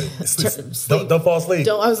 you meant don't fall asleep.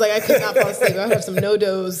 I was like, I could not fall asleep. I would have some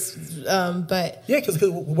no-dos. But yeah, because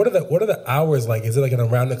what are the hours like? Is it like an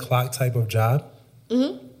around-the-clock type of job?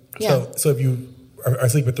 Mm-hmm. Yeah. So if you are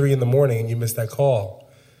asleep at 3 a.m. and you miss that call,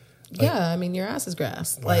 yeah, I mean, your ass is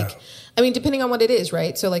grass. Wow. Like, I mean, depending on what it is,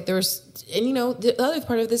 right? So like and you know, the other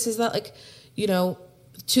part of this is that like, you know,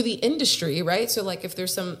 to the industry, right? So like if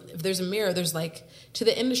there's a mirror, there's like, to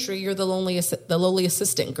the industry, you're the lowly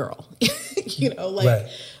assistant girl, you know, like,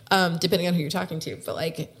 right. Depending on who you're talking to, but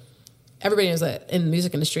like everybody knows that in the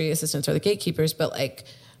music industry, assistants are the gatekeepers, but like,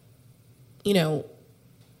 you know,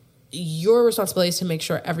 your responsibility is to make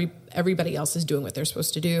sure everybody else is doing what they're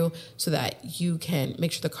supposed to do so that you can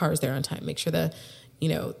make sure the car is there on time, make sure the, you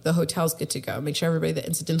know, the hotel's good to go, make sure everybody, the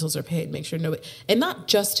incidentals are paid, make sure nobody, and not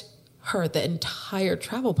just her, the entire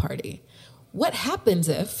travel party. What happens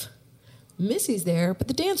if Missy's there, but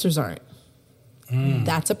the dancers aren't?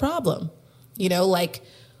 That's a problem. You know, like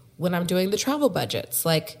when I'm doing the travel budgets,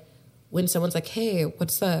 like when someone's like, hey,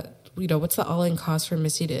 what's the all-in cost for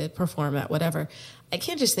Missy to perform at whatever? I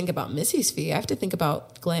can't just think about Missy's fee. I have to think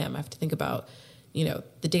about glam. I have to think about, you know,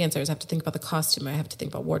 the dancers. I have to think about the costume. I have to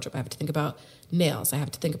think about wardrobe. I have to think about nails. I have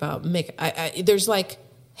to think about makeup. There's like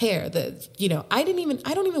hair. You know, I don't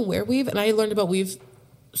even wear weave, and I learned about weave.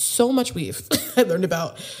 So much weave I learned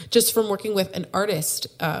about just from working with an artist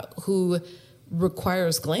who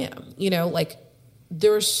requires glam. You know, like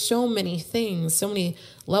there are so many things, so many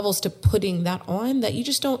levels to putting that on that you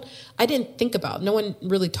just I didn't think about. No one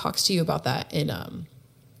really talks to you about that in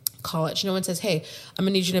college. No one says, hey, I'm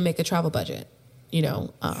gonna need you to make a travel budget, you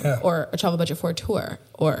know, or a travel budget for a tour,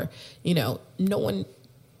 or, you know, no one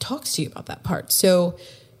talks to you about that part. So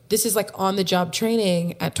this is like on the job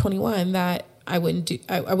training at 21 that I wouldn't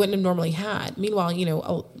have normally had. Meanwhile, you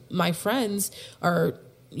know, my friends are,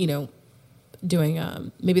 you know,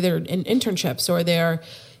 doing, maybe they're in internships, or they're,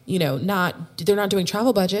 you know, they're not doing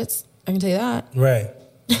travel budgets. I can tell you that. Right.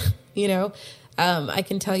 You know, I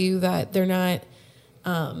can tell you that they're not,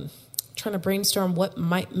 trying to brainstorm what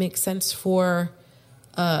might make sense for,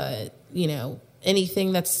 you know,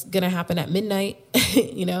 anything that's going to happen at midnight,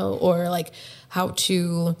 you know, or like how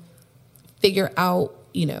to figure out,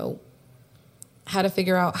 you know, how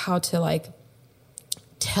to like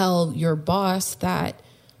tell your boss that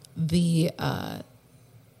the,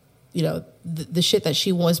 you know, the shit that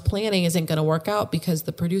she was planning isn't going to work out because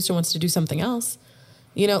the producer wants to do something else,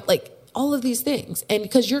 you know, like all of these things. And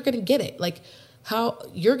because you're going to get it, like how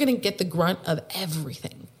you're going to get the grunt of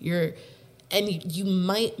everything. You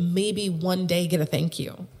might maybe one day get a thank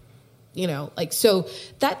you, you know, like, so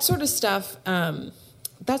that sort of stuff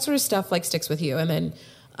like sticks with you. And then,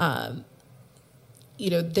 you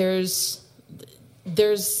know, there's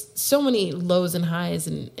so many lows and highs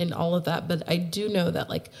and all of that. But I do know that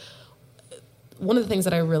like one of the things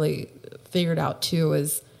that I really figured out too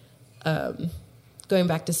is, going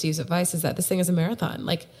back to Steve's advice, is that this thing is a marathon.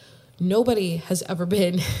 Like, nobody has ever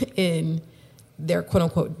been in their quote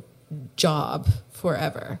unquote job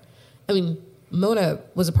forever. I mean, Mona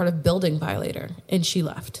was a part of building Violator and she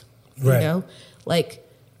left. Right. You know, like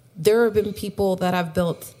there have been people that have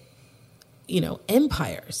built, you know,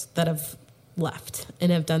 empires that have left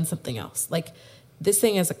and have done something else. Like, this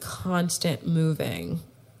thing is a constant moving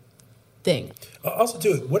thing. Also,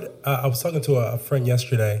 too, I was talking to a friend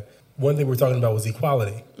yesterday. One thing we were talking about was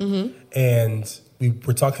equality. Mm-hmm. And we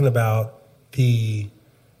were talking about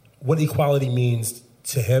what equality means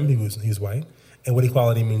to him, he was white, and what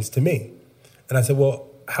equality means to me. And I said, well,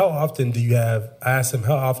 how often I asked him,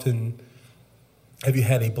 how often have you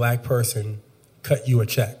had a black person cut you a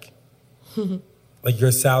check? Like,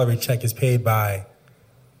 your salary check is paid by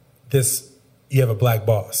this, you have a black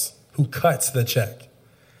boss who cuts the check.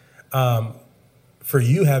 For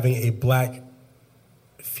you having a black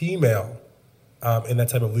female in that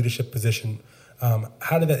type of leadership position,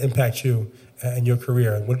 how did that impact you and your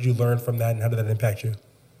career? And what did you learn from that, and how did that impact you?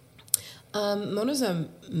 Mona's a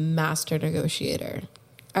master negotiator.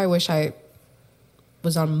 I wish I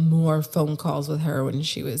was on more phone calls with her when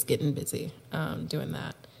she was getting busy doing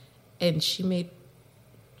that. And she made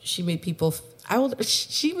people.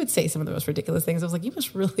 She would say some of the most ridiculous things. I was like, you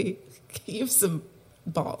have some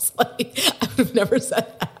balls. Like, I would have never said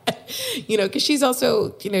that, you know, because she's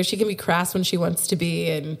also, you know, she can be crass when she wants to be.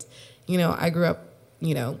 And, you know, I grew up,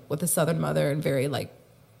 you know, with a Southern mother and very like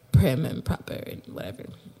prim and proper and whatever.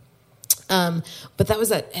 But that was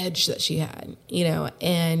that edge that she had, you know,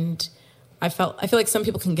 and I feel like some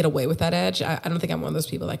people can get away with that edge. I don't think I'm one of those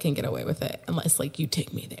people that can get away with it unless like you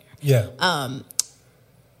take me there. Yeah.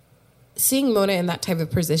 Seeing Mona in that type of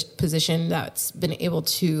position that's been able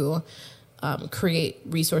to create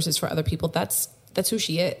resources for other people, that's who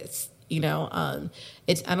she is. You know, I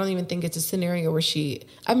don't even think it's a scenario where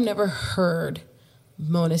I've never heard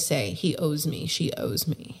Mona say, he owes me, she owes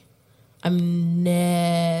me. I've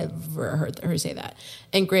never heard her say that.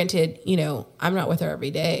 And granted, you know, I'm not with her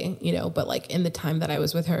every day, you know, but like in the time that I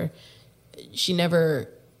was with her, she never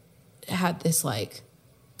had this like,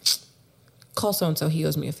 call so-and-so, he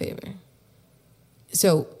owes me a favor.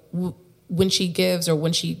 So when she gives, or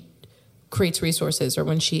when she creates resources, or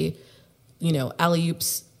when she, you know,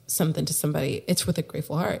 alley-oops something to somebody, it's with a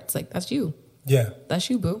grateful heart. It's like, that's you. Yeah.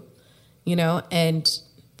 That's you, boo. You know, and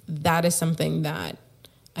that is something that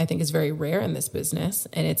I think is very rare in this business.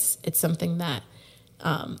 And it's something that,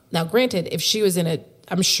 now granted,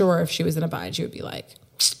 I'm sure if she was in a bind, she would be like,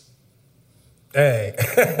 hey,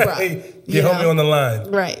 right, you hold me on the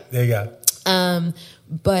line. Right. There you go.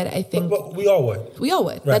 But I think but we all would. We all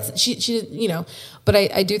would. Right. That's she. You know. But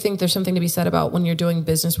I do think there's something to be said about when you're doing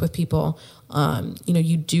business with people. You know,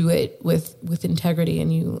 you do it with integrity,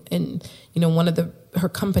 and you know, one of her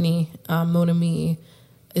company, Mona Me,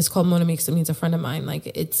 is called Mona Me because it means a friend of mine.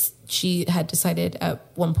 Like, she had decided at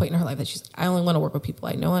one point in her life that I only want to work with people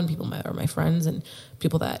I know and people are my friends and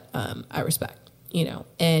people that I respect. You know,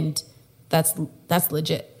 and that's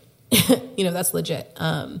legit. You know, that's legit.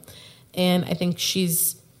 And I think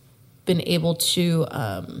she's been able to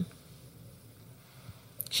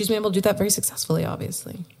do that very successfully,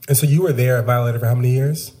 obviously. And so you were there at Violator for how many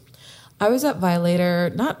years? I was at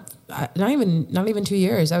Violator not even 2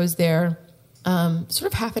 years. I was there sort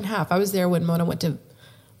of half and half. I was there when Mona went to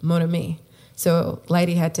Mona Me. So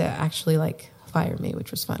Lighty had to actually like fire me,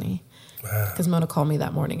 which was funny. Because Mona called me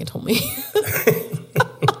that morning and told me.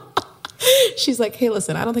 She's like, hey,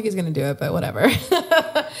 listen, I don't think he's going to do it, but whatever.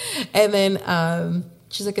 And then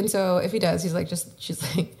she's like, and so if he does, she's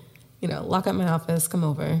like, you know, lock up my office, come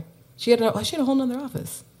over. She had a whole nother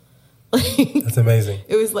office. That's amazing.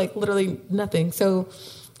 It was like literally nothing. So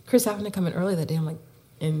Chris happened to come in early that day. I'm like,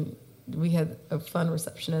 and we had a fun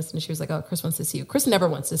receptionist, and she was like, oh, Chris wants to see you. Chris never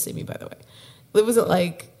wants to see me, by the way. It wasn't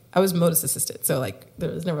like, I was Moda's assistant. So like,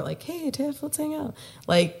 there was never like, hey, Tiff, let's hang out.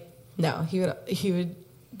 Like, no, he would,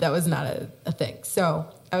 that was not a thing. So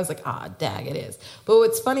I was like, dag, it is. But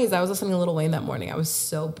what's funny is I was listening to Lil Wayne that morning. I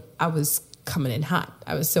was coming in hot.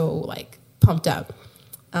 I was so like pumped up.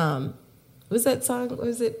 What was that song? What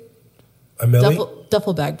was it? A Millie?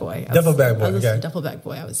 Duffel Bag Boy. Duffel Bag Boy, okay. Duffel Bag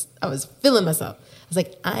Boy. I was feeling myself. I was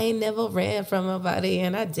like, I ain't never ran from nobody,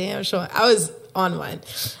 and I damn sure. I was on one.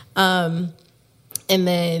 And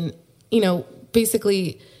then, you know,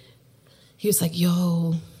 basically, he was like,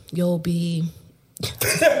 yo, B.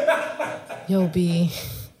 Yo, B.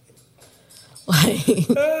 Like,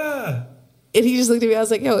 and he just looked at me. I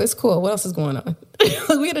was like, yo, it's cool. What else is going on?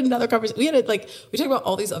 We had another conversation. We talked about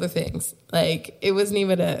all these other things. Like, it wasn't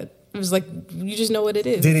even It was like, you just know what it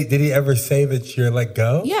is. Did he ever say that you're let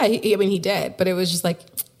go? Yeah, he did, but it was just like,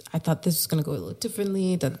 I thought this was going to go a little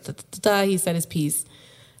differently. He said his piece.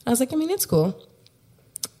 I was like, I mean, it's cool.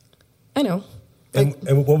 I know. And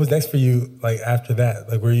what was next for you, like, after that?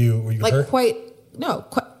 Like, were you like hurt?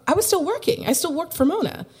 I was still working. I still worked for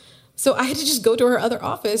Mona. So I had to just go to her other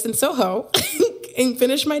office in Soho and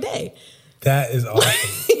finish my day. That is awesome.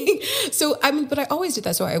 So, I mean, but I always did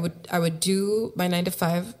that. So I would do my 9 to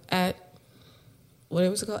 5 at, what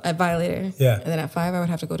was it called? At Violator. Yeah. And then at 5, I would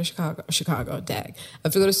have to go to Chicago, dag. I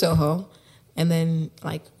have to go to Soho and then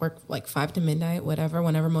like work like 5 to midnight, whatever,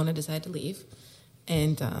 whenever Mona decided to leave.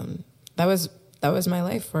 And that was my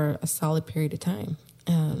life for a solid period of time,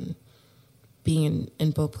 being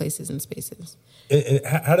in both places and spaces. And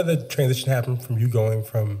how did the transition happen from you going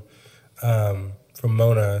from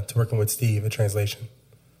Mona to working with Steve at Translation?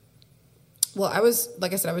 Well,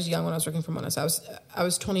 like I said, I was young when I was working for Mona. So I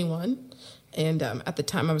was 21, and at the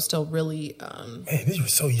time I was still really. Man, you were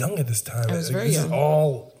so young at this time. I was very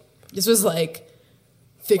young. This was like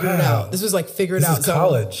figure it out. This was like figure it out. This is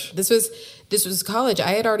college. This was college. I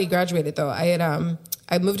had already graduated though.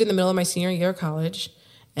 I moved in the middle of my senior year of college,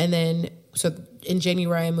 and then so in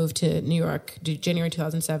January I moved to New York. January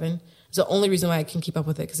 2007. It's the only reason why I can keep up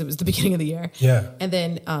with it because it was the beginning of the year. Yeah. And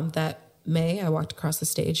then that May I walked across the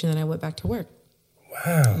stage, and then I went back to work.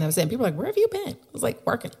 Wow. And that was it. And people were like, "Where have you been?" I was like,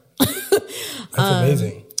 "Working." That's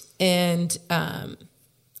amazing. And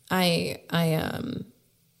I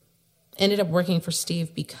ended up working for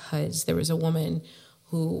Steve because there was a woman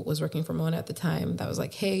who was working for Mona at the time that was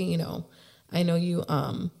like, "Hey, I know you.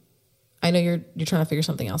 I know you're trying to figure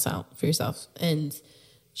something else out for yourself." And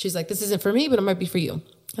she's like, "This isn't for me, but it might be for you."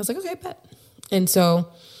 I was like, "Okay, bet." And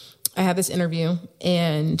so I had this interview,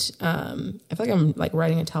 and I feel like I'm like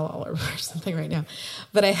writing a tell-all or something right now.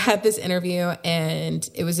 But I had this interview, and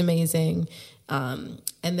it was amazing. And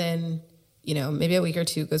then, maybe a week or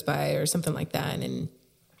two goes by or something like that, and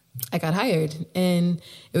I got hired. And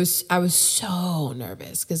I was so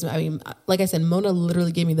nervous because, I mean, like I said, Mona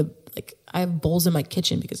literally gave me I have bowls in my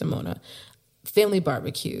kitchen because of Mona. Family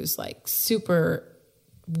barbecues, like super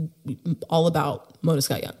all about Mona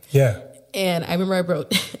Scott Young. Yeah. And I remember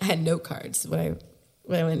I had note cards when I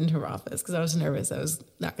went into her office because I was nervous. I was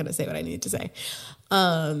not going to say what I needed to say.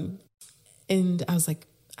 And I was like,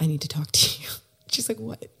 "I need to talk to you." She's like,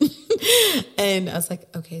 "What?" And I was like,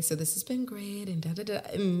 "Okay, so this has been great." And da-da-da.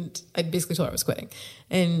 And I basically told her I was quitting.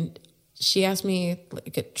 And she asked me,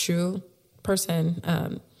 like a true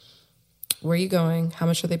person, where are you going? How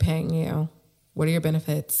much are they paying you? What are your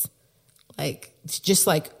benefits? Like, just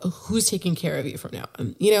like, who's taking care of you from now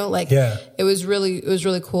on? Yeah. It was really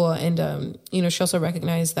cool. And, she also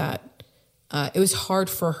recognized that it was hard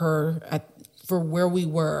for her for where we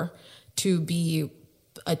were to be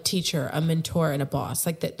a teacher, a mentor, and a boss.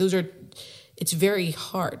 Like that, it's very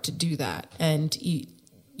hard to do that. And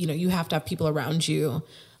you have to have people around you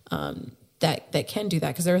that can do that,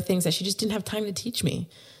 because there are things that she just didn't have time to teach me,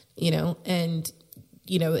 and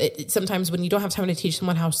sometimes when you don't have time to teach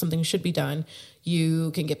someone how something should be done,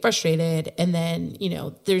 you can get frustrated, and then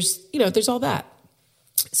there's all that.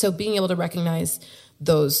 So being able to recognize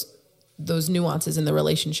those nuances in the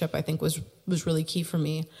relationship, I think was really key for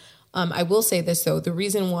me. I will say this though, the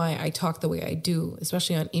reason why I talk the way I do,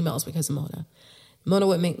 especially on emails, because of Mona. Mona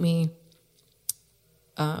would make me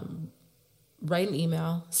write an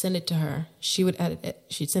email, send it to her. She would edit it.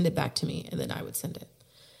 She'd send it back to me, and then I would send it.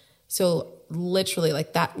 So literally,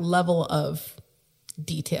 like, that level of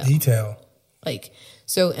detail. And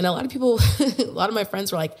a lot of people, a lot of my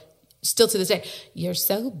friends were like, still to this day, "You're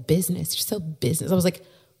so business. You're so business." I was like,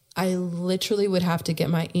 I literally would have to get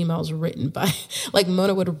my emails written by, like,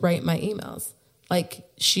 Mona would write my emails. Like,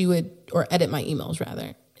 she would, or edit my emails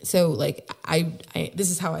rather. So like, I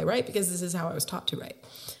this is how I write because this is how I was taught to write.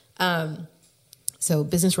 So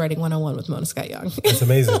business writing 101 with Mona Scott Young. That's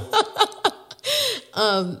amazing.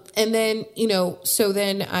 And then, so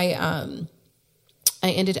then I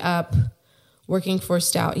ended up working for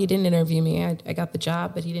Stout. He didn't interview me. I got the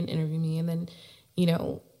job, but he didn't interview me. And then,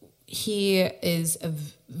 he is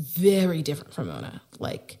very different from Mona,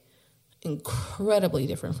 like incredibly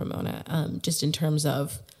different from Mona, just in terms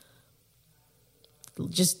of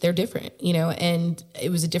just they're different, and it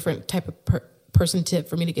was a different type of person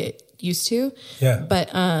for me to get used to. Yeah.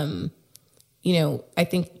 But, I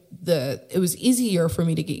think it was easier for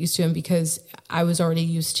me to get used to him because I was already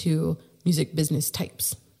used to music business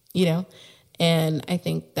types, and I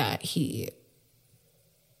think that he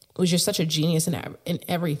was just such a genius in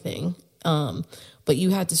everything. But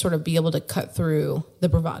you had to sort of be able to cut through the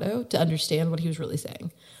bravado to understand what he was really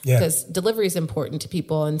saying. Because delivery is important to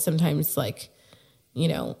people. And sometimes, like, you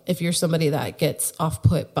know, if you're somebody that gets off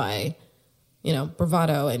put by, you know,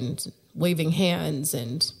 bravado and waving hands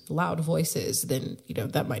and loud voices, then, you know,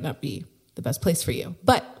 that might not be the best place for you.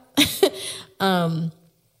 But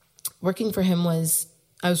working for him was,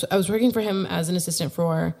 I was working for him as an assistant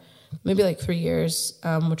for maybe like 3 years,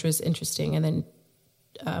 which was interesting. And then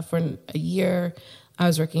for a year, I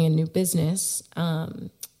was working in new business. So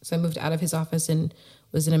I moved out of his office and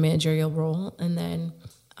was in a managerial role. And then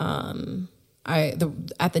at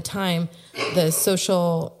the time, the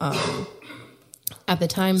social...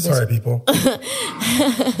 Sorry, people.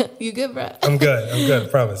 You good, bro? I'm good,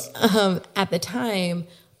 promise. At the time,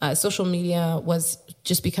 social media was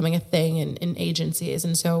just becoming a thing in agencies.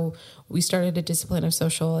 And so we started a discipline of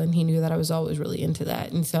social, and he knew that I was always really into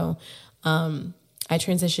that. And so I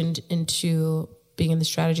transitioned into being in the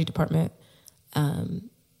strategy department,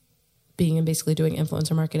 being and basically doing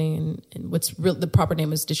influencer marketing, and the proper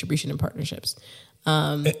name is distribution and partnerships.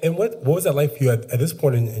 And what was that like for you at this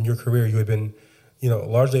point in your career? You had been, you know,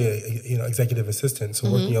 largely executive assistant,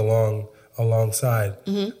 so working alongside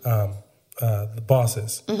the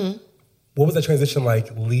bosses. Mm-hmm. What was that transition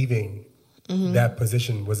like leaving that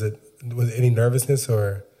position? Was any nervousness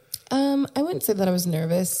or? I wouldn't say that I was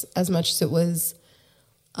nervous as much as it was,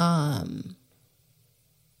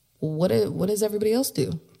 what does everybody else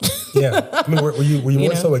do? Yeah. I mean, were you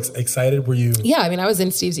more so excited? Were you? Yeah. I mean, I was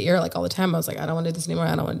in Steve's ear like all the time. I was like, I don't want to do this anymore.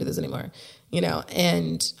 I don't want to do this anymore. You know,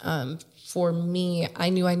 and for me, I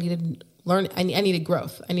knew I needed I needed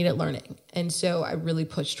growth. I needed learning. And so I really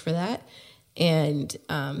pushed for that. And,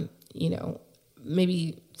 you know,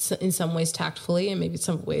 maybe in some ways tactfully and maybe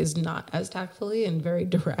some ways not as tactfully and very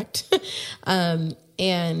direct. And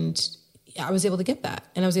I was able to get that.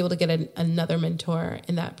 And I was able to get another mentor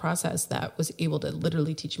in that process that was able to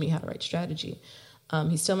literally teach me how to write strategy.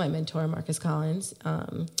 He's still my mentor, Marcus Collins.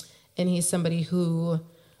 And he's somebody who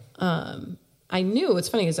I knew. It's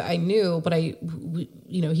funny because I knew, but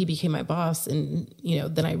he became my boss. And, you know,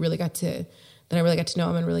 then I really got to know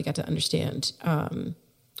him and really got to understand. I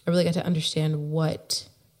really got to understand what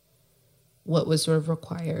was sort of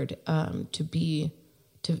required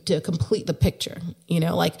to complete the picture, you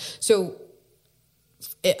know, like, so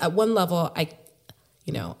at one level, I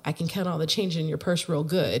can count all the change in your purse real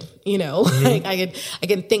good, you know, like I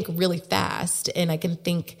can think really fast, and I can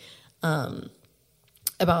think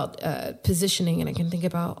about positioning, and I can think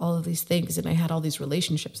about all of these things. And I had all these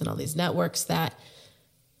relationships and all these networks that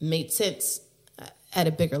made sense at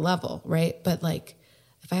a bigger level. Right. But like,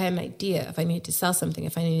 if I had an idea, if I needed to sell something,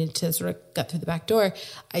 if I needed to sort of get through the back door,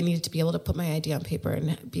 I needed to be able to put my idea on paper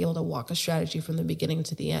and be able to walk a strategy from the beginning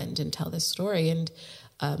to the end and tell this story. And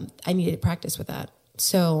I needed practice with that.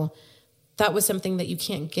 So that was something that you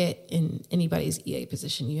can't get in anybody's EA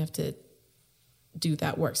position. You have to do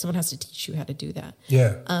that work. Someone has to teach you how to do that.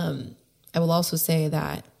 Yeah. I will also say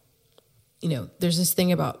that, you know, there's this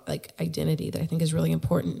thing about like identity that I think is really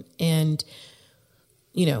important. And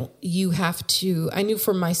you know, I knew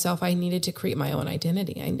for myself, I needed to create my own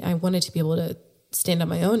identity. I wanted to be able to stand on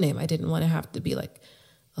my own name. I didn't want to have to be like,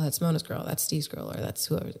 oh, that's Mona's girl, that's Steve's girl, or that's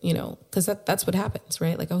whoever, you know, because that's what happens,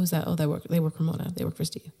 right? Like, oh, who's that? Oh, they work for Mona, they work for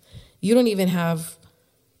Steve. You don't even have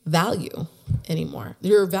value anymore.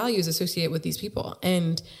 Your value is associated with these people.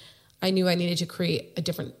 And I knew I needed to create a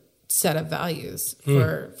different set of values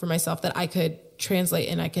for myself that I could translate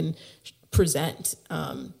and I can present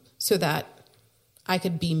so that I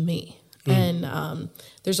could be me. And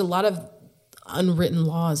there's a lot of unwritten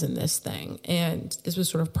laws in this thing. And this was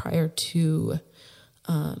sort of prior to,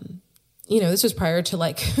 this was prior to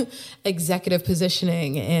like executive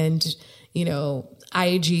positioning and, you know,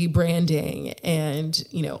 IG branding and,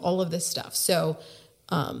 you know, all of this stuff. So,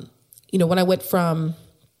 when I went from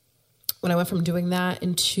doing that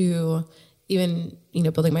into even, you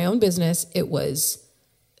know, building my own business, it was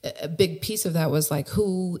a big piece of that was like,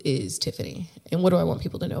 who is Tiffany and what do I want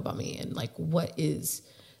people to know about me? And like, what is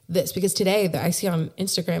this? Because today I see on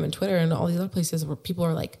Instagram and Twitter and all these other places where people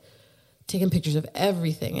are like taking pictures of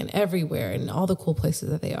everything and everywhere and all the cool places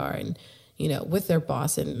that they are and, you know, with their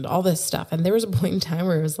boss and all this stuff. And there was a point in time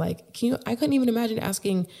where it was like, I couldn't even imagine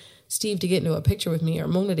asking Steve to get into a picture with me or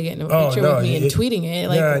Mona to get into a picture with me and tweeting it.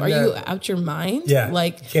 Like, are you out your mind? Yeah.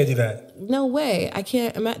 Like, can't do that. No way. I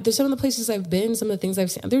can't imagine. There's some of the places I've been, some of the things I've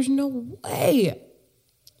seen. There's no way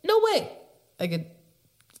I could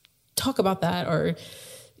talk about that or,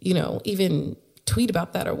 you know, even tweet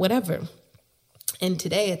about that or whatever. And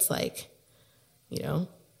today it's like, you know,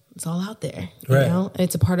 it's all out there, you know, and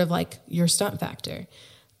it's a part of like your stunt factor.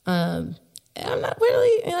 And I'm not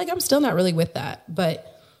really, like, I'm still not really with that,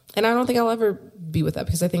 and I don't think I'll ever be with that,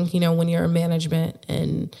 because I think, when you're in management,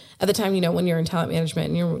 and at the time, when you're in talent management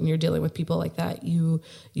and you're dealing with people like that, you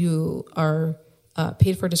are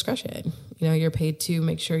paid for discretion. You're paid to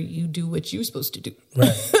make sure you do what you're supposed to do. Right.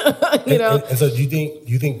 And so do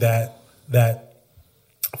you think that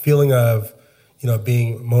feeling of,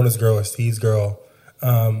 being Mona's girl or Steve's girl,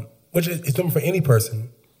 which is different for any person,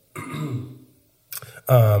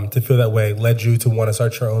 to feel that way, led you to want to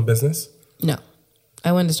start your own business? No.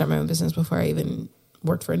 I wanted to start my own business before I even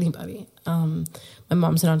worked for anybody. My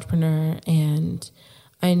mom's an entrepreneur, and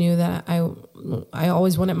I knew that I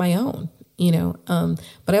always wanted my own,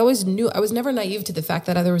 but I always knew, I was never naive to the fact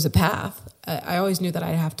that there was a path. I always knew that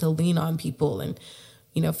I'd have to lean on people and,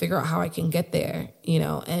 figure out how I can get there,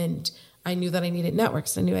 and I knew that I needed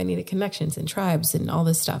networks. I knew I needed connections and tribes and all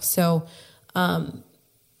this stuff. So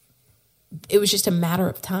it was just a matter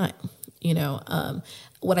of time,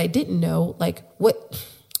 what I didn't know, I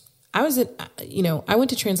went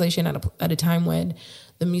to translation at a time when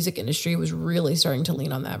the music industry was really starting to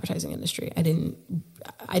lean on the advertising industry. I didn't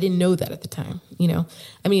know that at the time,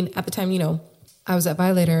 at the time, I was at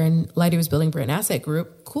Violator and Lighty was building Brand Asset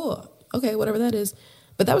Group. Cool. Okay. Whatever that is.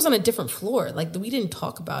 But that was on a different floor. We didn't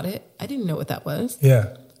talk about it. I didn't know what that was.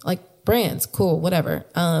 Yeah. Brands. Cool. Whatever.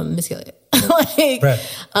 Missy Elliott. Right.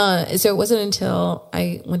 So it wasn't until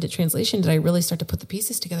I went to translation did I really start to put the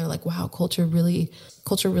pieces together. Wow, culture really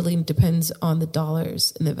depends on the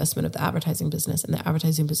dollars and the investment of the advertising business, and the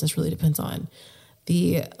advertising business really depends on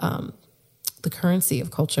the currency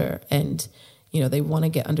of culture. And they want to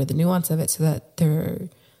get under the nuance of it so that they're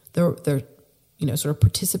sort of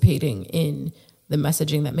participating in the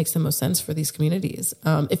messaging that makes the most sense for these communities.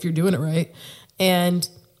 If you're doing it right, and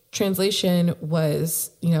translation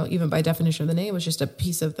was, even by definition of the name, was just a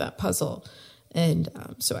piece of that puzzle. And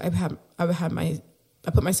so I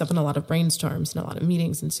put myself in a lot of brainstorms and a lot of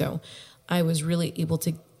meetings. And so I was really able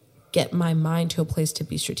to get my mind to a place to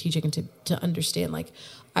be strategic and to understand,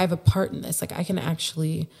 I have a part in this. I can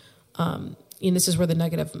actually, and this is where the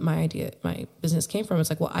nugget of my business came from.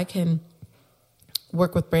 It's I can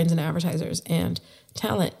work with brands and advertisers and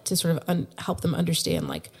talent to sort of help them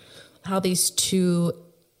understand, how these two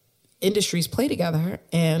industries play together,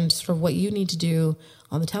 and sort of what you need to do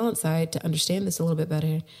on the talent side to understand this a little bit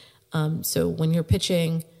better. So when you're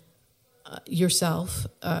pitching yourself,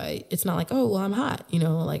 it's not oh, well, I'm hot,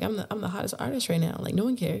 I'm the hottest artist right now. No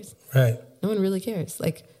one cares. Right. No one really cares.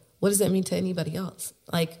 What does that mean to anybody else?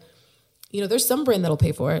 There's some brand that'll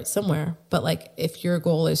pay for it somewhere, but if your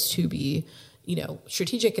goal is to be,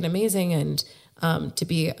 strategic and amazing, and to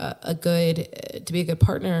be a good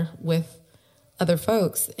partner with other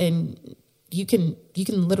folks, and you can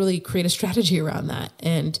literally create a strategy around that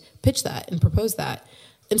and pitch that and propose that.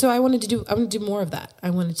 And so I wanted to do more of that. I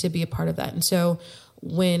wanted to be a part of that. And so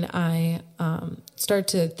when I started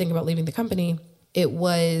to think about leaving the company, it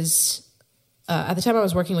was at the time I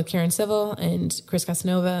was working with Karen Civil and Chris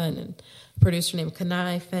Casanova and a producer named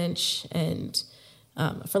Kanai Finch, and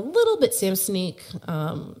for a little bit Sam Sneak,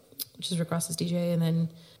 which is Rick Ross's DJ, and then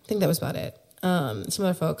I think that was about it. Some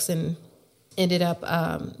other folks, and ended up,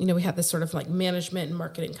 we had this sort of management and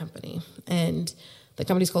marketing company, and the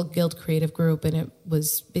company's called Guild Creative Group. And it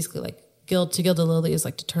was basically Guild to Lily is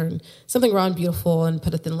to turn something raw and beautiful and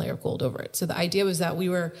put a thin layer of gold over it. So the idea was that we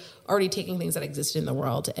were already taking things that existed in the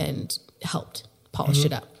world and helped polish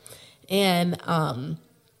it up. And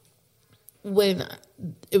when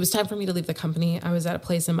it was time for me to leave the company, I was at a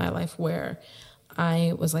place in my life where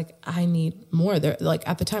I was I need more. There,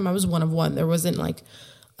 at the time I was one of one. There wasn't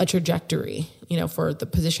a trajectory, for the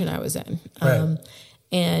position I was in. Right.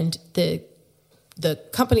 And the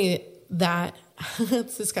company that,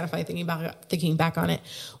 it's just kind of funny thinking back on it.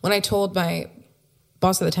 When I told my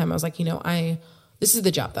boss at the time, I was this is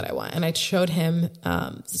the job that I want. And I showed him,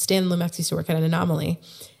 Stan Lumex used to work at an Anomaly,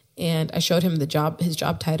 and I showed him his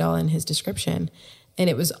job title and his description. And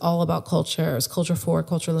it was all about culture. It was culture forward,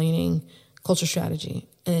 culture leaning, culture strategy.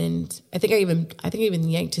 And I think I even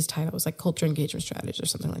yanked his title. It was culture engagement strategist or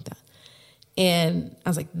something like that. And I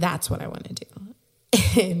was that's what I want to do.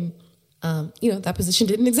 And, that position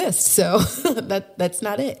didn't exist. So that's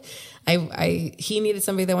not it. He needed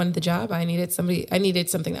somebody that wanted the job. I needed something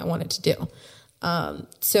that I wanted to do.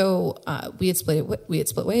 So we had split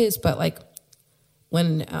ways, but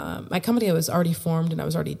when my company was already formed and I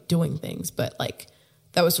was already doing things, but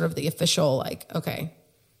that was sort of the official, okay,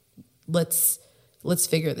 let's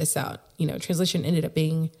figure this out. Translation ended up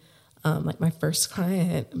being my first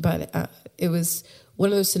client, but it was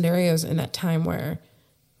one of those scenarios in that time where,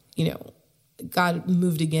 God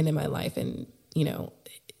moved again in my life, and,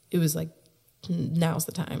 it was like, now's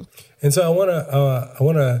the time. And so I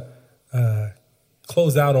want to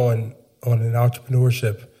close out on an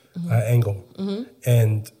entrepreneurship angle.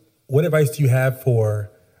 And what advice do you have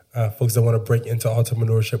for folks that want to break into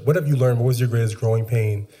entrepreneurship? What have you learned? What was your greatest growing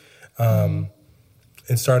pain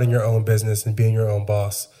in starting your own business and being your own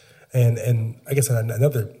boss? And I guess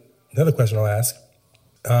another question I'll ask: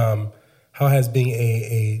 how has being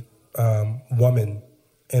a woman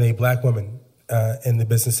and a Black woman in the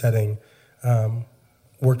business setting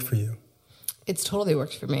worked for you? It's totally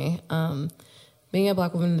worked for me. Being a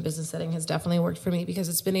Black woman in the business setting has definitely worked for me because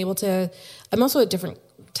it's been able to. I'm also a different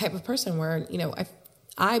type of person where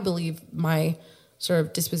I believe my sort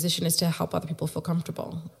of disposition is to help other people feel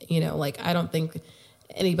comfortable. Like I don't think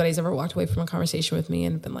anybody's ever walked away from a conversation with me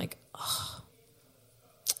and been like, "Oh,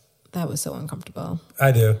 that was so uncomfortable."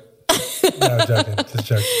 I do. No, I'm joking. Just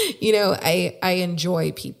joking. I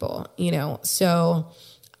enjoy people. So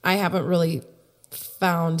I haven't really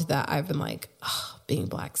found that I've been like, oh, being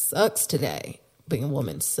Black sucks today. Being a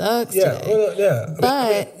woman sucks today. Well, yeah.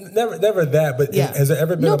 But never that. But has there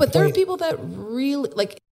ever been no? But there are people that really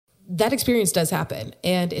like that experience does happen,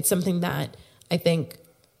 and it's something that I think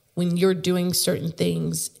when you're doing certain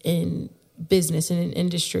things in business and in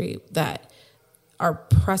industry that are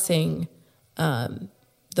pressing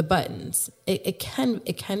the buttons, it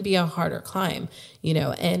can be a harder climb,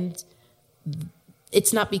 and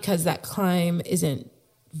it's not because that climb isn't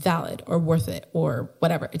valid or worth it or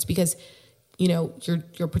whatever. It's because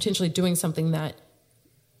you're potentially doing something that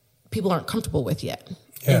people aren't comfortable with yet.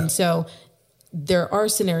 Yeah. And so there are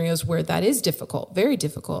scenarios where that is difficult, very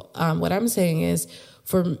difficult. What I'm saying is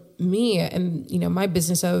for me and, my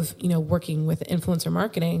business of, working with influencer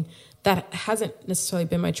marketing, that hasn't necessarily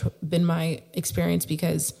been my experience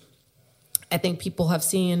because I think people have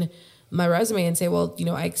seen my resume and say, well,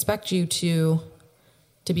 I expect you to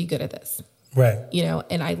be good at this. Right.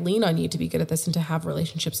 And I lean on you to be good at this and to have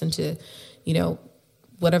relationships and to,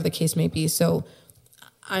 whatever the case may be. So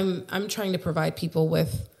I'm trying to provide people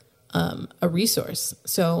with a resource.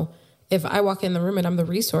 So if I walk in the room and I'm the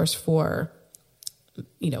resource for,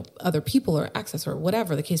 other people or access or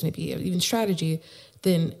whatever the case may be, or even strategy,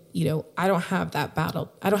 then, I don't have that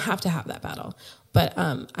battle. I don't have to have that battle, but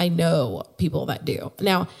I know people that do.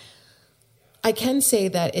 Now, I can say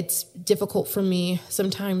that it's difficult for me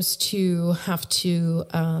sometimes to have to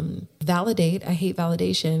validate. I hate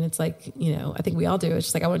validation. It's like, I think we all do. It's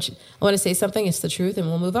just like, I want to say something. It's the truth and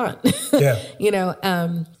we'll move on. Yeah.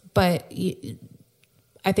 But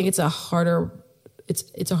I think it's a harder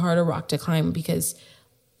rock to climb because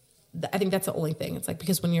I think that's the only thing. It's like,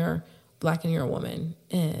 because when you're Black and you're a woman,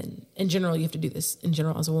 and in general, you have to do this in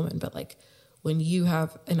general as a woman, but like when you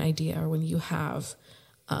have an idea or when you have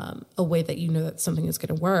a way that that something is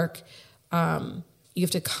going to work, you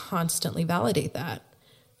have to constantly validate that,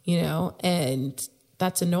 and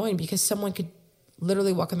that's annoying because someone could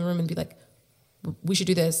literally walk in the room and be like, we should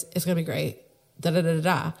do this. It's going to be great. Da, da, da, da,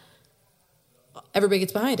 da. Everybody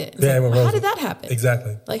gets behind it. Yeah, like, how did that happen?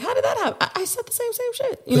 Exactly. Like, how did that happen? I said the same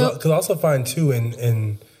shit. Because I also find too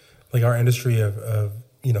in like our industry of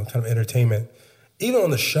kind of entertainment, even on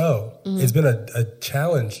the show, it's been a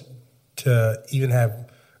challenge to even have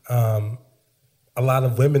a lot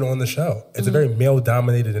of women on the show. It's a very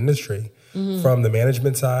male-dominated industry, from the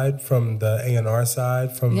management side, from the A&R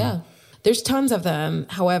side, There's tons of them.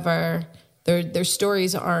 However, their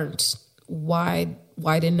stories aren't wide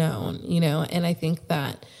and known, and I think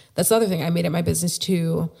that's the other thing I made it my business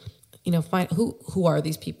to, find who are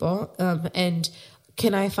these people, and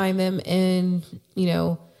can I find them in,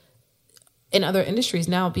 in other industries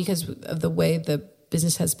now because of the way the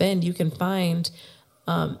business has been. You can find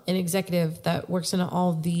an executive that works in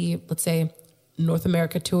all the, let's say, North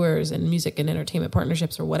America tours and music and entertainment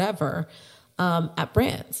partnerships or whatever at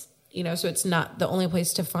brands. So it's not the only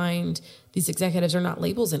place to find these executives are not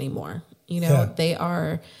labels anymore. They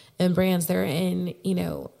are in brands. They're in,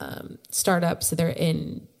 startups. They're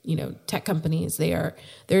in, tech companies. They're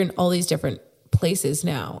in all these different places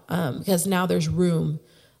now because now there's room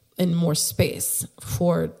and more space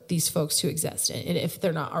for these folks to exist. And if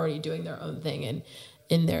they're not already doing their own thing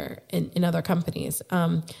in other companies,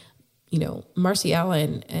 Marcy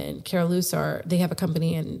Allen and Carol Luce they have a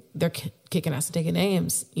company and they're kicking ass and taking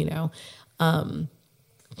names,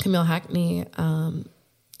 Camille Hackney,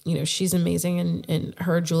 she's amazing. And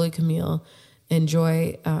her, Julie Camille and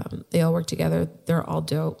Joy, they all work together. They're all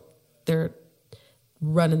dope. They're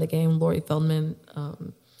running the game. Lori Feldman,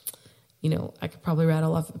 I could probably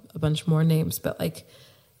rattle off a bunch more names, but like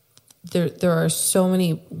there are so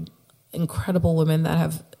many incredible women that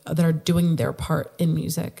have that are doing their part in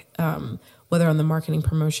music, whether on the marketing,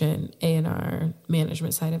 promotion, A&R,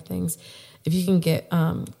 management side of things. If you can get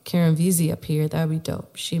Karen Veazey up here, that would be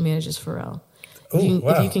dope. She manages Pharrell.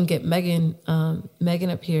 If you can get Megan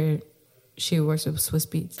up here, she works with Swiss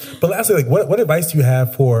Beats. But lastly, like, what advice do you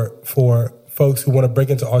have for folks who want to break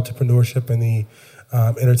into entrepreneurship in the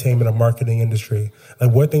entertainment or marketing industry?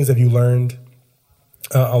 Like, what things have you learned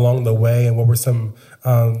along the way, and what were some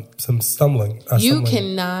stumbling? You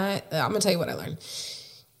cannot. I'm gonna tell you what I learned,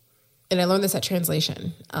 and I learned this at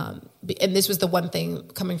Translation. And this was the one thing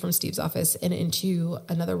coming from Steve's office and into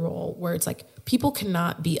another role where it's like people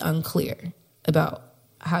cannot be unclear about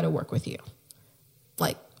how to work with you.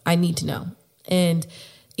 Like, I need to know, and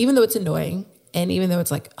even though it's annoying, and even though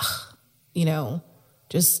it's like,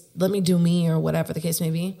 just let me do me or whatever the case may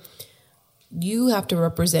be, you have to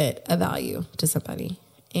represent a value to somebody.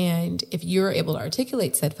 And if you're able to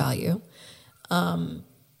articulate said value, then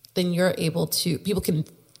you're able to, people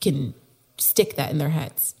can stick that in their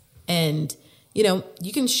heads. And,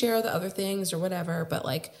 you can share the other things or whatever, but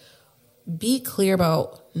like, be clear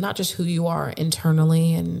about not just who you are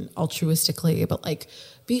internally and altruistically, but like,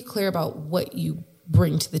 be clear about what you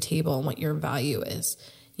bring to the table and what your value is.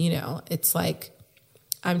 It's like,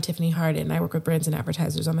 I'm Tiffany Harden. I work with brands and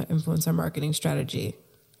advertisers on the influencer marketing strategy.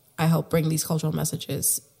 I help bring these cultural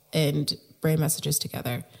messages and brand messages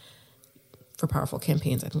together for powerful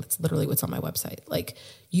campaigns. I think that's literally what's on my website. Like,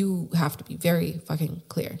 you have to be very fucking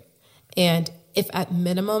clear. And if at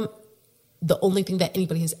minimum, the only thing that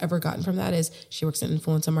anybody has ever gotten from that is she works in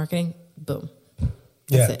influencer marketing, boom.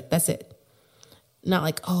 That's it. Not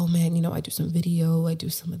like, oh man, I do some video, I do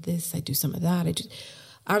some of this, I do some of that.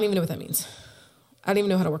 I don't even know what that means. I don't even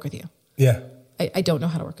know how to work with you. Yeah. I don't know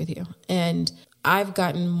how to work with you. And I've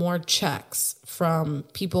gotten more checks from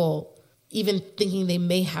people even thinking they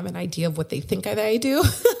may have an idea of what they think that I do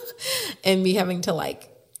and me having to like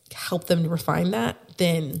help them to refine that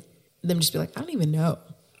than them just be like, I don't even know.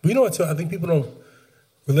 You know what, too? I think we're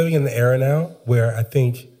living in an era now where I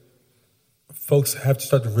think folks have to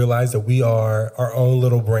start to realize that we are our own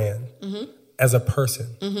little brand as a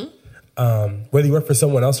person. Whether you work for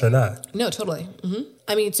someone else or not. No, totally.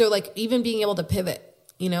 I mean, so like even being able to pivot,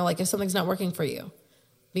 like if something's not working for you,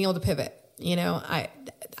 being able to pivot,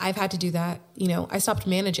 I've had to do that. I stopped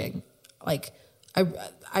managing. Like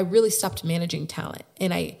I really stopped managing talent,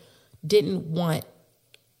 and I didn't want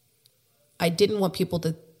people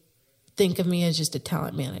to think of me as just a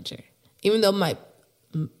talent manager, even though my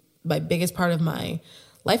biggest part of my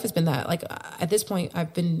life has been that. Like at this point,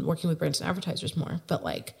 I've been working with brands and advertisers more, but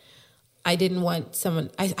like, I didn't want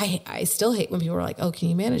someone, I still hate when people are like, oh, can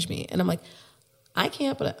you manage me? And I'm like, I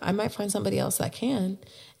can't, but I might find somebody else that can.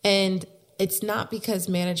 And it's not because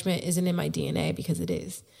management isn't in my DNA, because it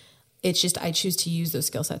is. It's just, I choose to use those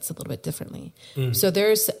skill sets a little bit differently. So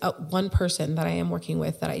there's one person that I am working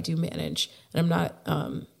with that I do manage, and I'm not,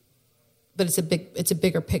 but it's a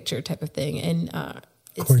bigger picture type of thing. And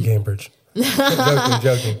it's Corey Cambridge.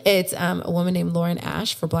 joking. It's a woman named Lauren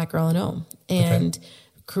Ash for Black Girl in O. And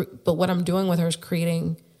but what I'm doing with her is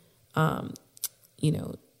creating,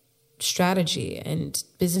 strategy and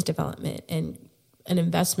business development and an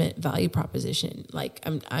investment value proposition. Like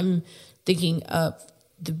I'm thinking of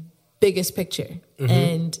the biggest picture,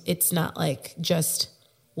 and it's not like just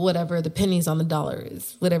whatever the pennies on the dollar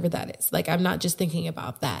is, whatever that is. Like I'm not just thinking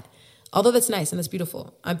about that, although that's nice and that's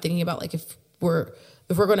beautiful. I'm thinking about like if we're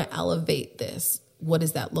going to elevate this, what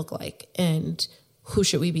does that look like, and who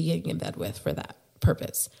should we be getting in bed with for that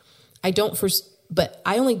purpose? But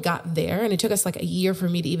I only got there, and it took us like a year for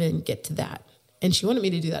me to even get to that. And she wanted me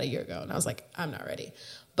to do that a year ago, and I was like, I'm not ready.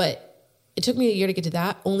 But it took me a year to get to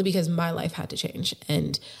that, only because my life had to change,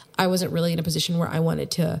 and I wasn't really in a position where I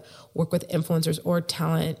wanted to work with influencers or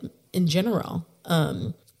talent in general.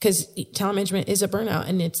 Because talent management is a burnout,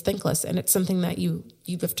 and it's thankless, and it's something that you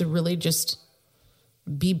have to really just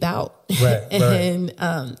be about. Right, and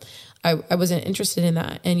I wasn't interested in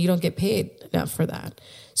that, and you don't get paid enough for that.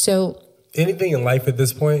 So anything in life at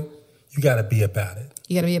this point, you got to be about it.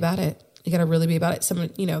 You got to be about it. You got to really be about it.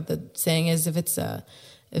 The saying is, if it's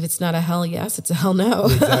not a hell yes, it's a hell no.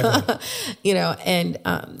 Exactly. And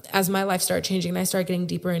as my life started changing and I started getting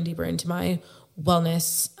deeper and deeper into my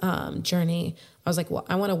wellness journey, I was like, well,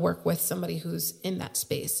 I want to work with somebody who's in that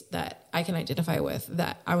space that I can identify with,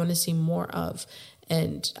 that I want to see more of.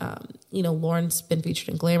 And, Lauren's been featured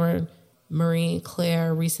in Glamour, Marie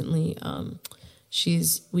Claire recently.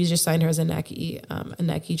 We just signed her as a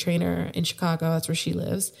Nike trainer in Chicago. That's where she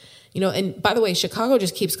lives. And by the way, Chicago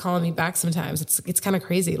just keeps calling me back sometimes. It's kind of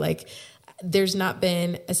crazy. Like there's not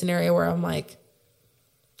been a scenario where I'm like,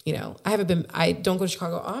 you know, I don't go to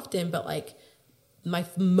Chicago often, but like my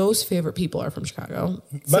most favorite people are from Chicago.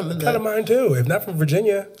 Kind of mine too, if not from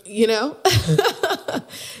Virginia. You know?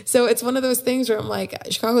 So it's one of those things where I'm like,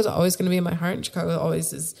 Chicago is always going to be in my heart, and Chicago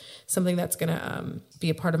always is something that's going to be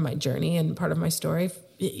a part of my journey and part of my story,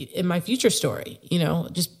 in my future story, you know,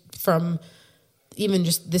 just from even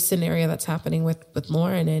just this scenario that's happening with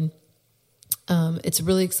Lauren. And it's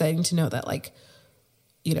really exciting to know that, like,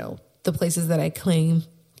 you know, the places that I claim,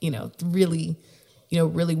 you know, really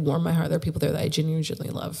warm my heart. There are people there that I genuinely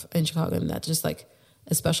love in Chicago, and that's just like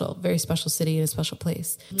a special, very special city and a special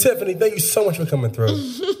place. Tiffany, thank you so much for coming through.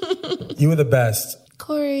 You were the best.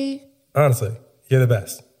 Corey. Honestly, you're the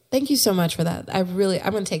best. Thank you so much for that. I'm going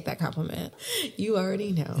to take that compliment. You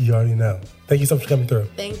already know. You already know. Thank you so much for coming through.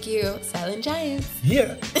 Thank you. Silent Giants.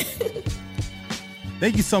 Yeah.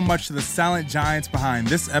 Thank you so much to the Silent Giants behind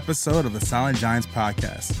this episode of the Silent Giants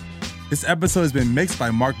podcast. This episode has been mixed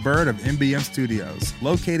by Mark Bird of MBM Studios,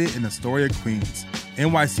 located in Astoria, Queens,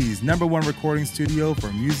 NYC's #1 recording studio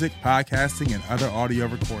for music, podcasting, and other audio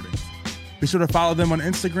recordings. Be sure to follow them on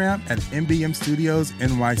Instagram at MBM Studios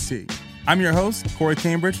NYC. I'm your host, Corey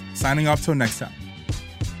Cambridge, signing off till next time.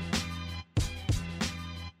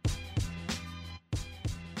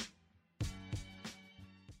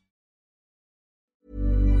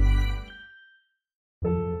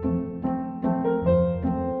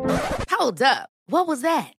 Hold up. What was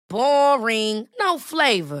that? Boring. No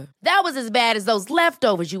flavor. That was as bad as those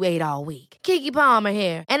leftovers you ate all week. Keke Palmer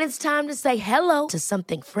here, and it's time to say hello to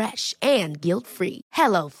something fresh and guilt-free.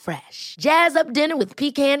 HelloFresh. Jazz up dinner with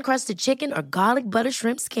pecan-crusted chicken or garlic butter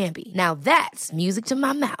shrimp scampi. Now that's music to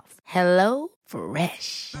my mouth.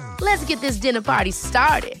 HelloFresh. Let's get this dinner party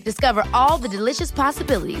started. Discover all the delicious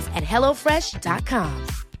possibilities at HelloFresh.com.